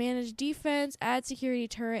there's manage defense, add security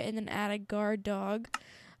turret, and then add a guard dog.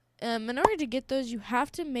 In order to get those, you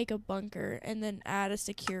have to make a bunker and then add a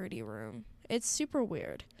security room. It's super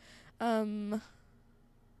weird. Skin.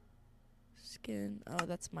 Oh,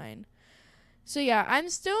 that's mine. So yeah, I'm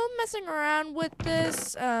still messing around with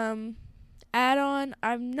this. add-on.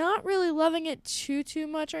 I'm not really loving it too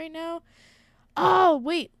much right now. Oh,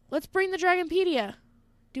 wait. Let's bring the Dragonpedia.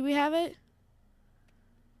 Do we have it?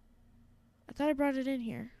 I thought I brought it in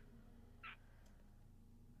here.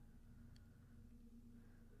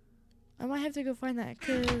 I might have to go find that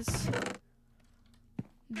because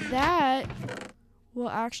that will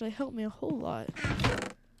actually help me a whole lot.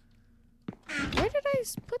 Where did I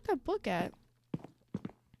put that book at?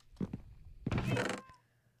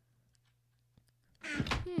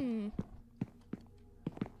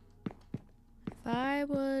 If I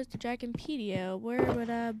was the Dragonpedia, where would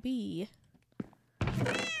I be?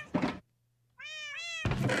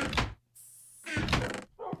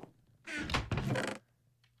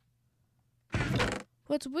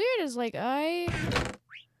 What's weird is, like, I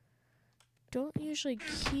don't usually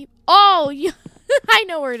keep... Oh! Yeah, I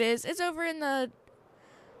know where it is. It's over in the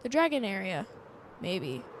dragon area.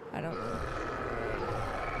 Maybe. I don't know.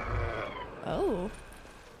 Oh.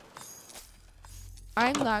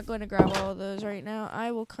 I'm not going to grab all of those right now.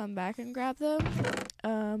 I will come back and grab them.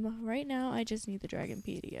 Right now, I just need the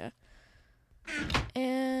Dragonpedia.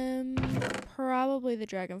 And probably the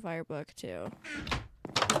Dragonfire book, too.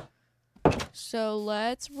 So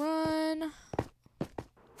let's run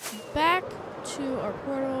back to our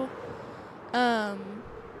portal.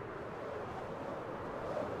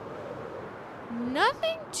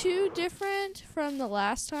 Nothing too different from the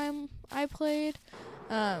last time I played.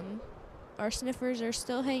 Our sniffers are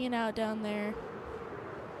still hanging out down there,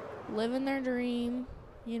 living their dream,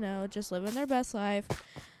 you know, just living their best life.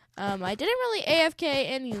 I didn't really AFK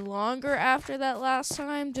any longer after that last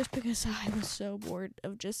time just because I was so bored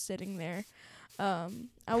of just sitting there. I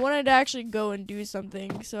wanted to actually go and do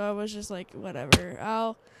something, so I was just like, whatever,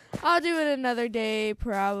 I'll do it another day,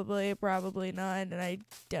 probably not, and I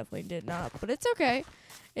definitely did not, but it's okay.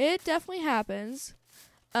 It definitely happens.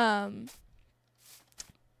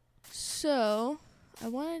 So I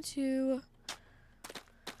wanted to...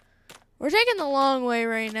 We're taking the long way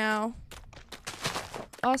right now.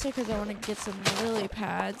 Also because I want to get some lily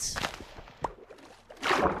pads.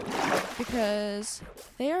 Because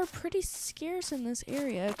they are pretty scarce in this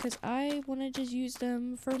area. Because I want to just use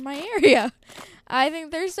them for my area. I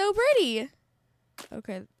think they're so pretty.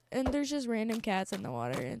 Okay. And there's just random cats in the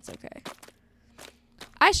water. And it's okay.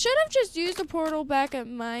 I should have just used the portal back at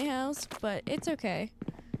my house. But it's okay.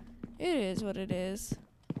 It is what it is.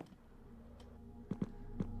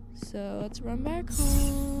 So let's run back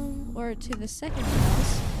home, or to the second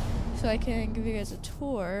house, so I can give you guys a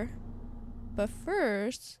tour. But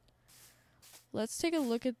first, let's take a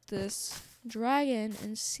look at this dragon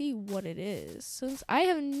and see what it is, since I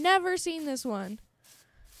have never seen this one.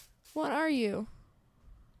 What are you?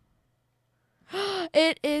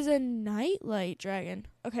 It is a nightlight dragon.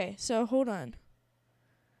 Okay, so hold on.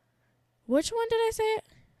 Which one did I say it?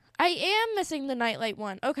 I am missing the nightlight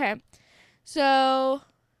one. Okay, so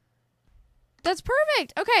that's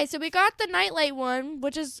perfect. Okay, so we got the nightlight one,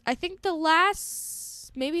 which is, I think, the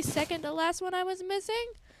last, maybe second to last one I was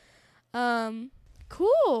missing.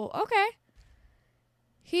 Cool. Okay.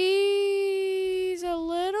 He's a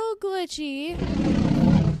little glitchy.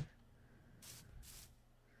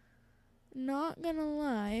 Not gonna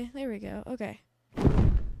lie. There we go. Okay.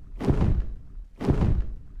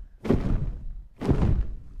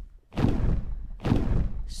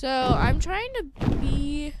 So I'm trying to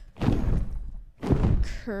be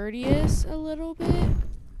courteous a little bit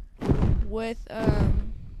with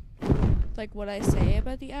like what I say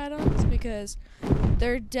about the add-ons, because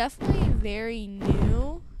they're definitely very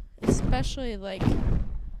new, especially like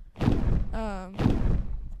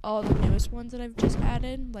all the newest ones that I've just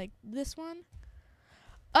added, like this one.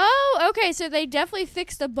 Oh, okay, so they definitely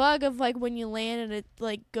fixed the bug of like when you land and it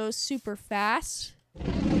like goes super fast.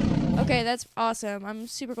 Okay, that's awesome. I'm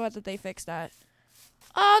super glad that they fixed that.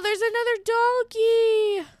 Oh, there's another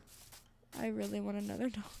donkey. I really want another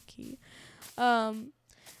donkey.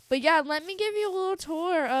 But yeah, let me give you a little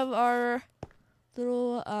tour of our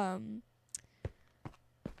little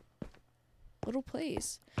little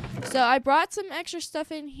place. So I brought some extra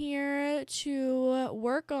stuff in here to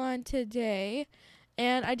work on today,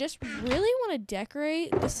 and I just really want to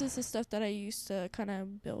decorate. This is the stuff that I used to kind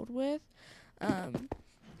of build with.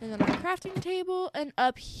 And then our crafting table, and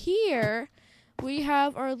up here we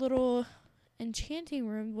have our little enchanting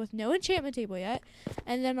room with no enchantment table yet,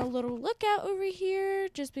 and then a little lookout over here,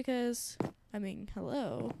 just because, I mean,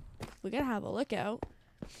 hello, we gotta have a lookout.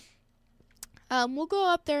 We'll go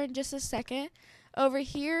up there in just a second. Over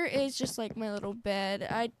here is just like my little bed.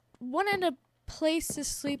 I wanted a place to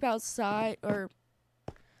sleep outside, or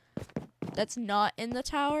that's not in the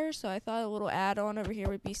tower. So I thought a little add-on over here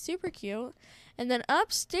would be super cute. And then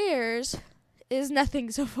upstairs is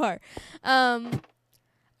nothing so far.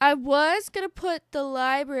 I was going to put the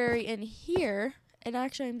library in here. And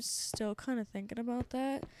actually, I'm still kind of thinking about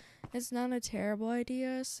that. It's not a terrible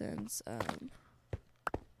idea since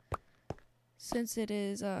it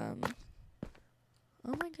is, oh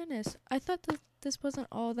my goodness. I thought that this wasn't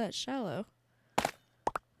all that shallow.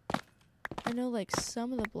 I know, like,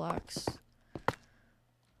 some of the blocks.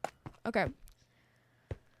 Okay.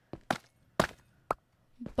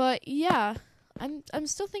 But, yeah. I'm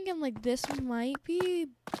still thinking, like, this might be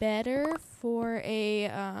better for a,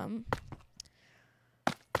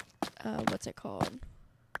 what's it called?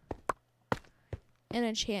 An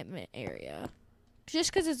enchantment area.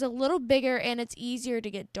 Just because it's a little bigger and it's easier to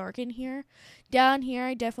get dark in here. Down here,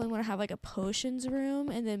 I definitely want to have, like, a potions room.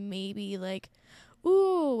 And then maybe, like,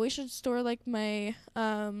 ooh, we should store, like, my,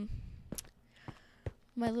 my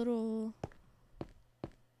little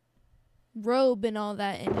robe and all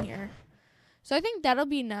that in here. So I think that'll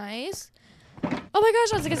be nice. Oh my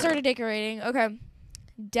gosh, let's get started decorating. Okay.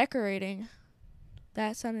 Decorating.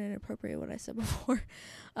 That sounded inappropriate what I said before.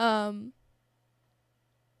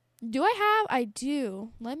 Do I have? I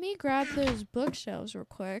do. Let me grab those bookshelves real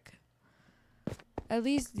quick. At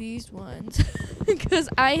least these ones. Because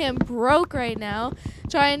I am broke right now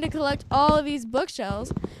trying to collect all of these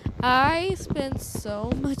bookshelves. I spent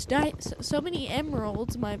so many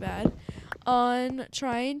emeralds, my bad, on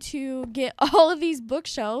trying to get all of these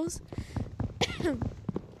bookshelves.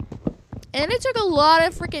 And it took a lot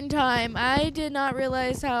of freaking time. I did not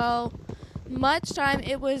realize how much time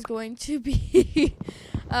it was going to be.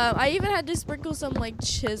 I even had to sprinkle some, like,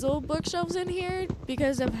 chisel bookshelves in here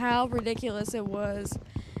because of how ridiculous it was.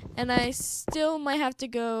 And I still might have to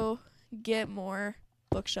go get more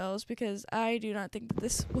bookshelves because I do not think that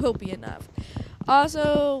this will be enough.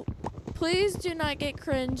 Also, please do not get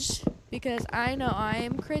cringed because I know I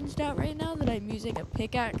am cringed out right now that I'm using a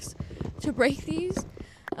pickaxe to break these.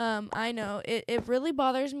 I know it really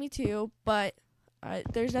bothers me too, but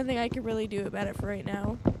there's nothing I can really do about it for right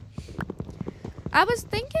now. I was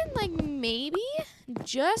thinking, like, maybe,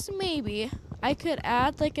 just maybe, I could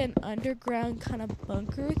add, like, an underground kind of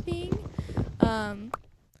bunker thing. And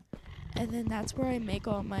then that's where I make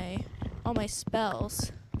all my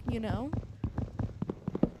spells, you know?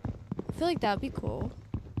 I feel like that'd be cool.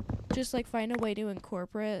 Just, like, find a way to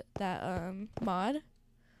incorporate that, mod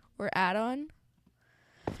or add-on.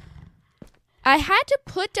 I had to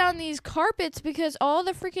put down these carpets because all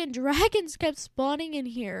the freaking dragons kept spawning in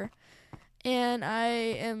here. And I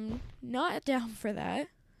am not down for that.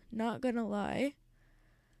 Not gonna lie.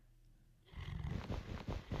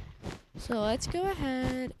 So let's go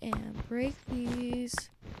ahead and break these.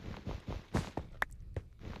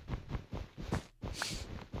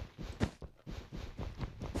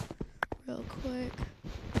 Real quick.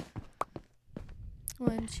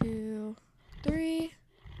 1, 2, 3.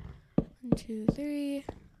 1, 2, 3.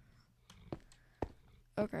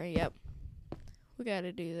 Okay, yep. We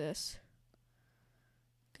gotta do this.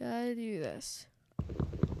 Gotta do this.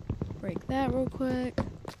 Break that real quick.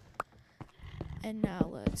 And now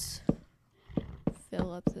let's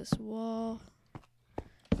fill up this wall.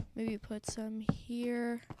 Maybe put some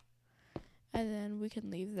here. And then we can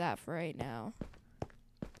leave that for right now.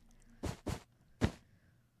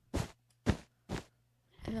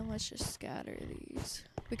 And then let's just scatter these.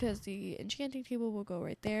 Because the enchanting table will go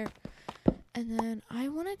right there. And then I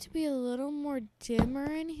want it to be a little more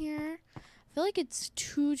dimmer in here. I feel like it's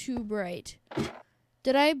too bright.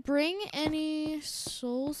 Did I bring any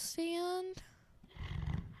soul sand?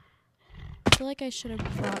 I feel like I should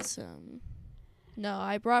have brought some. No,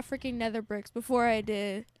 I brought freaking nether bricks before I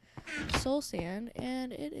did soul sand.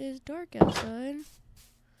 And it is dark outside.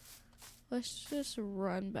 Let's just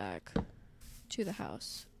run back to the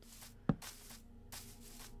house.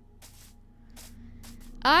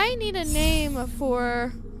 I need a name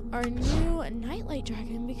for our new nightlight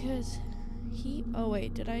dragon because oh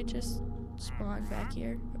wait, did I just spawn back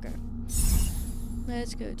here? Okay.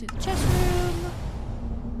 Let's go to the chest room.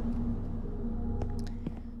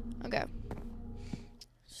 Okay.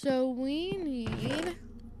 So we need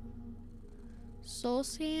soul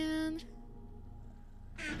sand.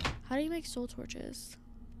 How do you make soul torches?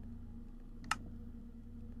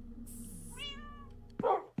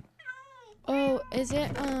 Oh, is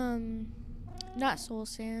it not soul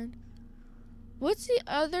sand? What's the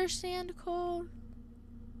other sand called?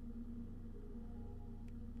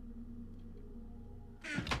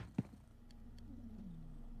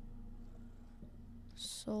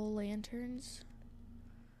 Soul lanterns.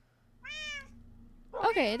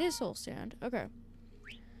 Okay, it is soul sand. Okay.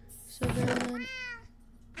 So then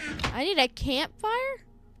I need a campfire?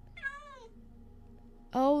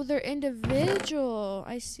 Oh, they're individual.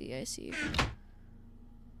 I see, I see.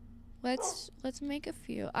 Let's make a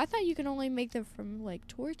few. I thought you can only make them from like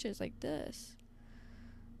torches like this.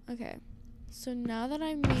 Okay. So now that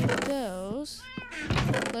I made those,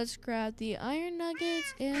 let's grab the iron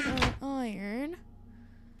nuggets and our iron.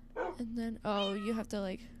 And then, oh, you have to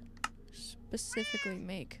like specifically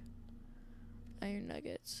make iron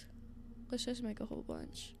nuggets. Let's just make a whole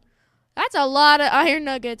bunch. That's a lot of iron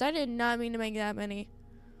nuggets. I did not mean to make that many.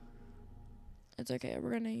 It's okay. We're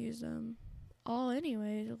going to use them all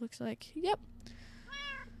anyways, it looks like. Yep.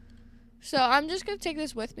 So I'm just going to take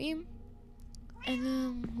this with me. And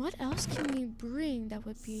then what else can we bring that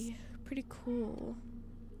would be pretty cool?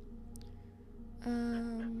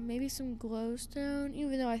 Maybe some glowstone,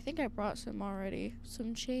 even though I think I brought some already.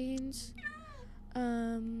 Some chains.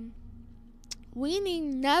 We need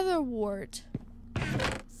nether wart.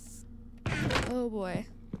 Oh boy.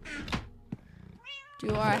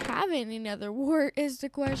 Do I have any nether wart is the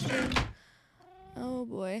question. Oh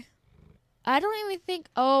boy. I don't even think,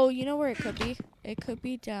 oh, you know where it could be? It could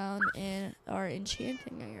be down in our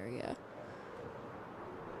enchanting area.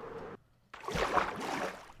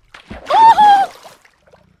 Oh!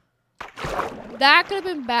 That could have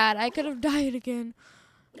been bad. I could have died again.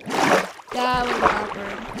 That was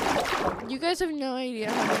awkward. You guys have no idea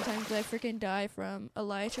how many times I freaking die from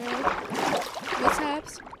elytra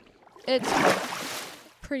mishaps. It's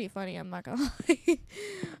pretty funny, I'm not gonna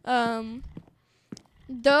lie.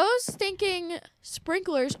 Those stinking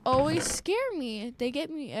sprinklers always scare me. They get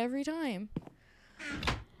me every time.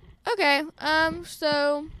 Okay,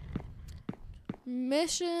 so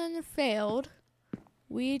mission failed.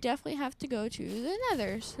 We definitely have to go to the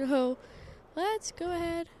nether. So let's go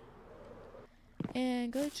ahead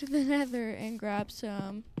and go to the nether and grab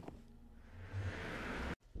some.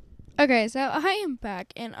 Okay, so I am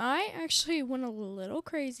back and I actually went a little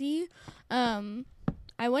crazy.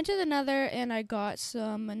 I went to the nether and I got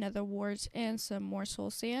some nether warts and some more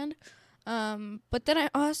soul sand. But then I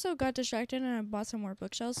also got distracted and I bought some more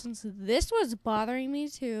bookshelves since this was bothering me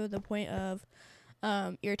to the point of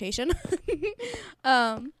irritation.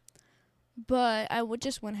 But I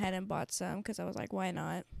just went ahead and bought some because I was like, why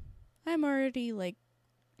not? I'm already like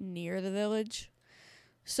near the village.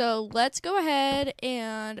 So let's go ahead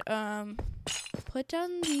and put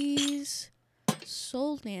down these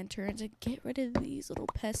soul lanterns and get rid of these little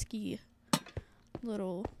pesky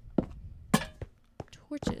little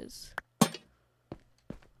torches.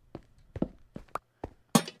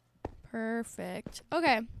 Perfect.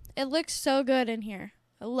 Okay, it looks so good in here.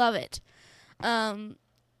 I love it.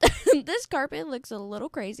 This carpet looks a little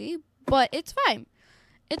crazy, but it's fine.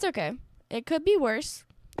 It's okay. It could be worse.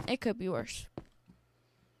 It could be worse.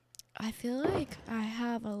 I feel like I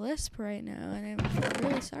have a lisp right now, and I'm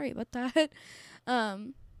really sorry about that. I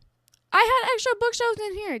had extra bookshelves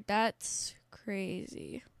in here. That's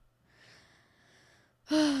crazy.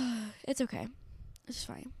 It's okay. It's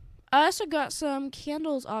fine. I also got some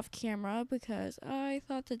candles off camera because I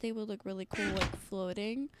thought that they would look really cool, like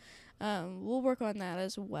floating. We'll work on that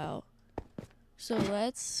as well. So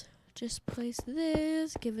let's just place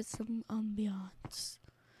this, give it some ambiance.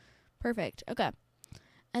 Perfect. Okay.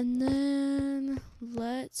 And then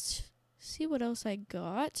let's see what else I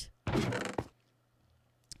got.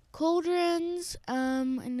 Cauldrons,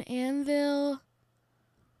 an anvil.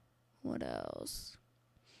 What else?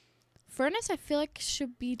 Furnace I feel like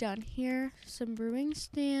should be down here. Some brewing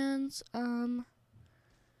stands. And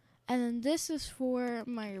then this is for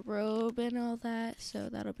my robe and all that, so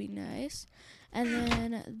that'll be nice. And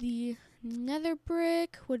then the nether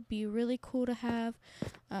brick would be really cool to have.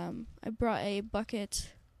 I brought a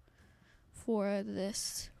bucket for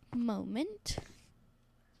this moment.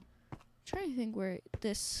 I'm trying to think where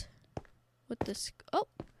this, oh,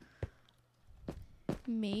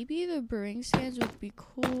 maybe the brewing stands would be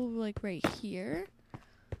cool, like right here.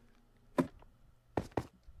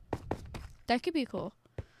 That could be cool.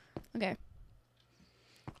 Okay.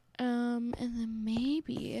 And then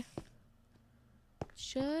maybe,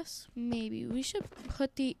 just maybe, we should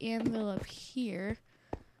put the anvil up here.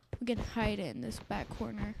 We can hide it in this back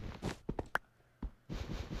corner.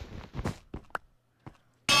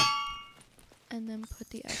 And then put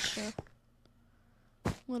the extra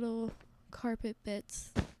little carpet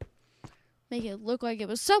bits. Make it look like it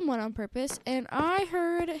was someone on purpose. And I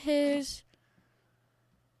heard his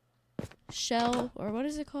shell, or what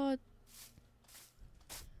is it called?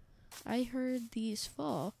 I heard these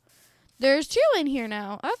fall. There's two in here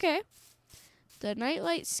now. Okay. The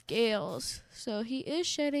nightlight scales. So he is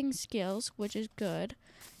shedding scales, which is good.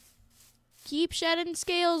 Keep shedding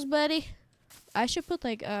scales, buddy. I should put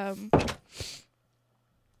like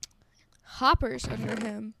hoppers under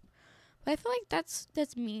him. But I feel like that's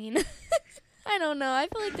mean. I don't know. I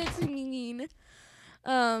feel like that's mean.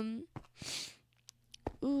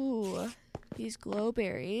 Ooh, these glow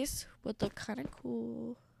berries would look kind of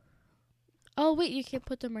cool. Oh wait, you can't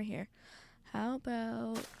put them right here. How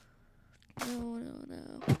about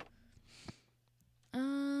no.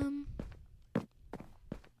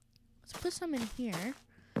 Let's put some in here.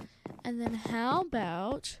 And then how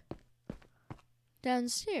about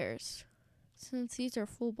downstairs? Since these are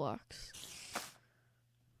full blocks.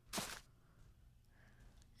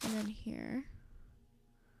 And then here.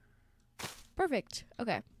 Perfect.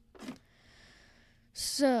 Okay.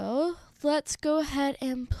 So, let's go ahead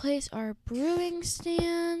and place our brewing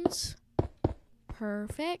stands.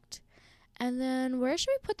 Perfect. And then where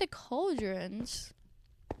should we put the cauldrons?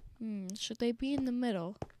 Should they be in the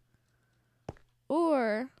middle?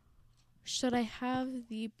 Or should I have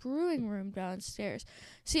the brewing room downstairs?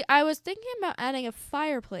 See, I was thinking about adding a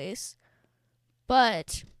fireplace,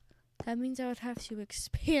 but that means I would have to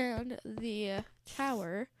expand the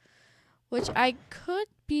tower, which I could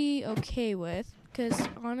be okay with, because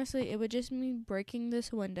honestly, it would just mean breaking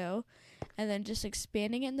this window and then just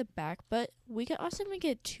expanding it in the back. But we could also make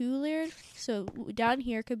it 2-layered, so down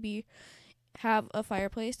here could have a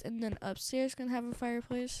fireplace, and then upstairs can have a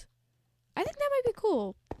fireplace. I think that might be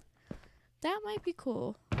cool. That might be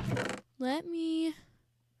cool. Let me...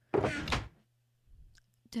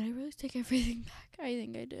 Did I really take everything back? I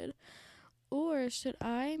think I did. Or should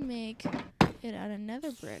I make it out of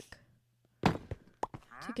nether brick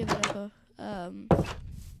to give it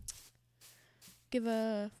give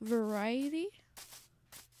a variety?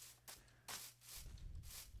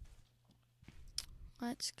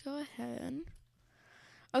 Let's go ahead.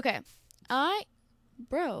 Okay.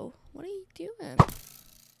 Bro, what are you doing?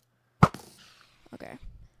 Okay.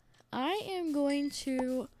 I am going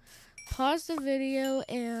to pause the video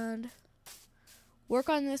and work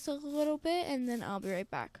on this a little bit, and then I'll be right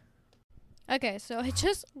back. Okay, so I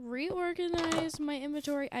just reorganized my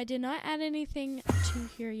inventory. I did not add anything to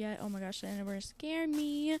here yet. Oh my gosh, that never scared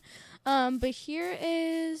me. But here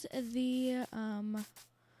is the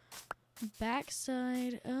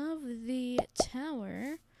backside of the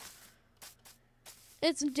tower.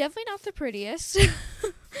 It's definitely not the prettiest.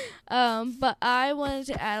 But I wanted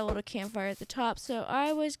to add a little campfire at the top, so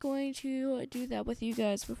I was going to do that with you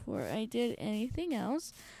guys before I did anything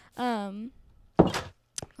else. Let's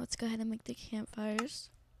go ahead and make the campfires.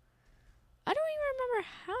 I don't even remember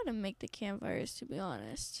how to make the campfires, to be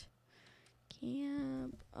honest.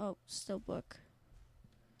 Oh, still book.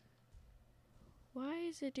 Why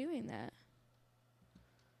is it doing that?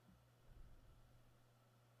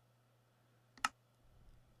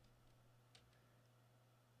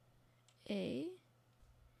 A-M-P.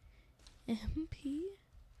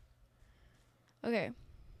 Okay,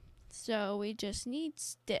 so we just need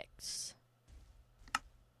sticks. Let's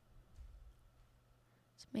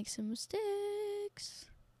make some sticks.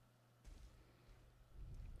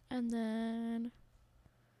 And then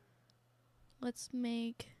let's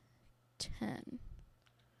make 10.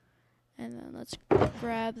 And then let's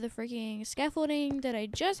grab the freaking scaffolding that I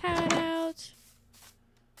just had out.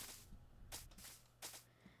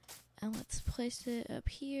 And let's place it up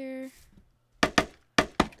here.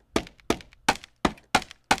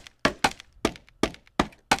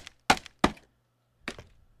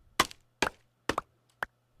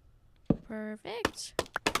 Perfect.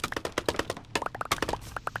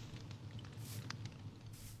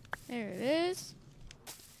 There it is.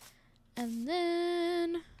 And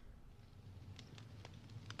then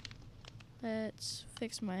let's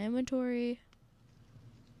fix my inventory.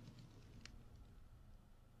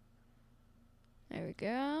 There we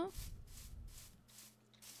go.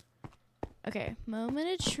 Okay,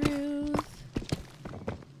 moment of truth.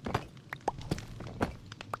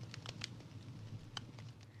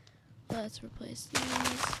 Let's replace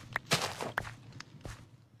these.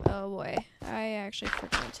 Oh boy, I actually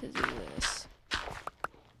forgot to do this.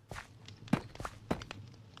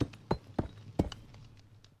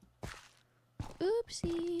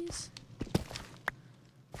 Oopsies.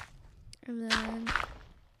 And then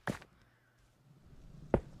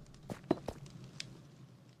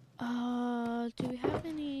do we have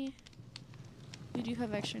any? We do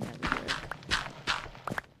have extra nether brick.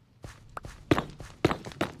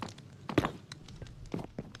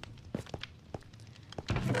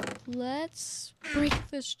 Let's break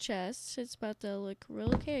this chest. It's about to look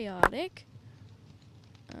real chaotic.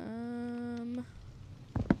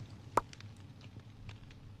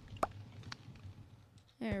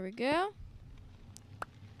 There we go.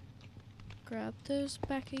 Grab those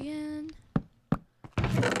back again.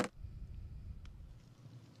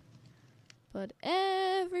 Put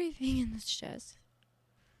everything in this chest.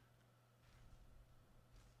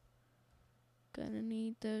 Gonna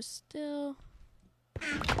need those still.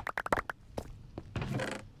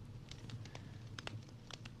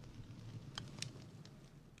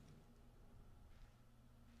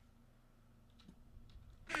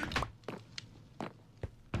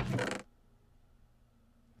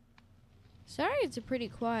 Sorry, it's a pretty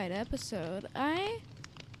quiet episode. I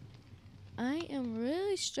am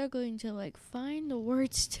really struggling to like find the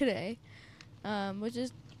words today, which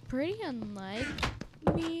is pretty unlike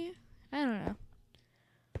me. I don't know,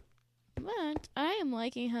 but I am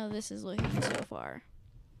liking how this is looking so far.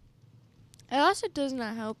 It also does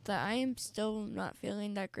not help that I am still not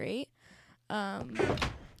feeling that great.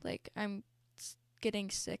 Like I'm getting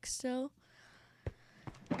sick still.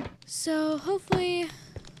 So hopefully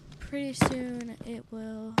pretty soon it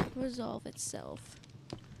will resolve itself.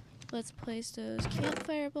 Let's place those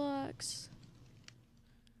campfire blocks.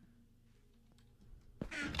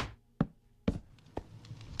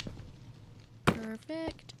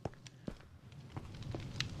 Perfect.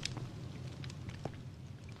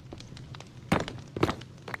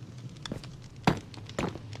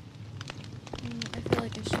 I feel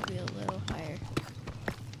like it should be a little higher.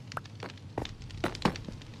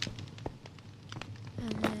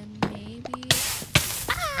 And then maybe...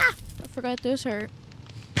 Ah! I forgot those hurt.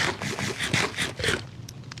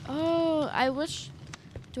 Oh, I wish...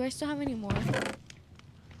 Do I still have any more?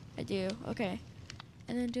 I do. Okay.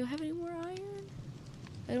 And then do I have any more iron?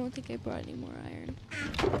 I don't think I brought any more iron.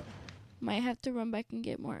 Might have to run back and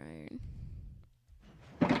get more iron.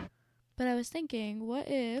 But I was thinking, what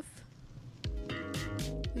if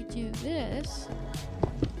we do this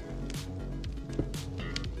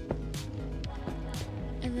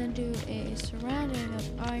and then do a surrounding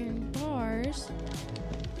of iron bars?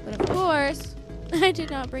 But of course, I did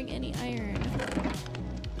not bring any iron.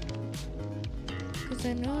 Because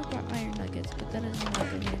I know I brought iron nuggets, but that is not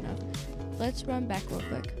going to be enough. Let's run back real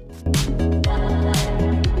quick.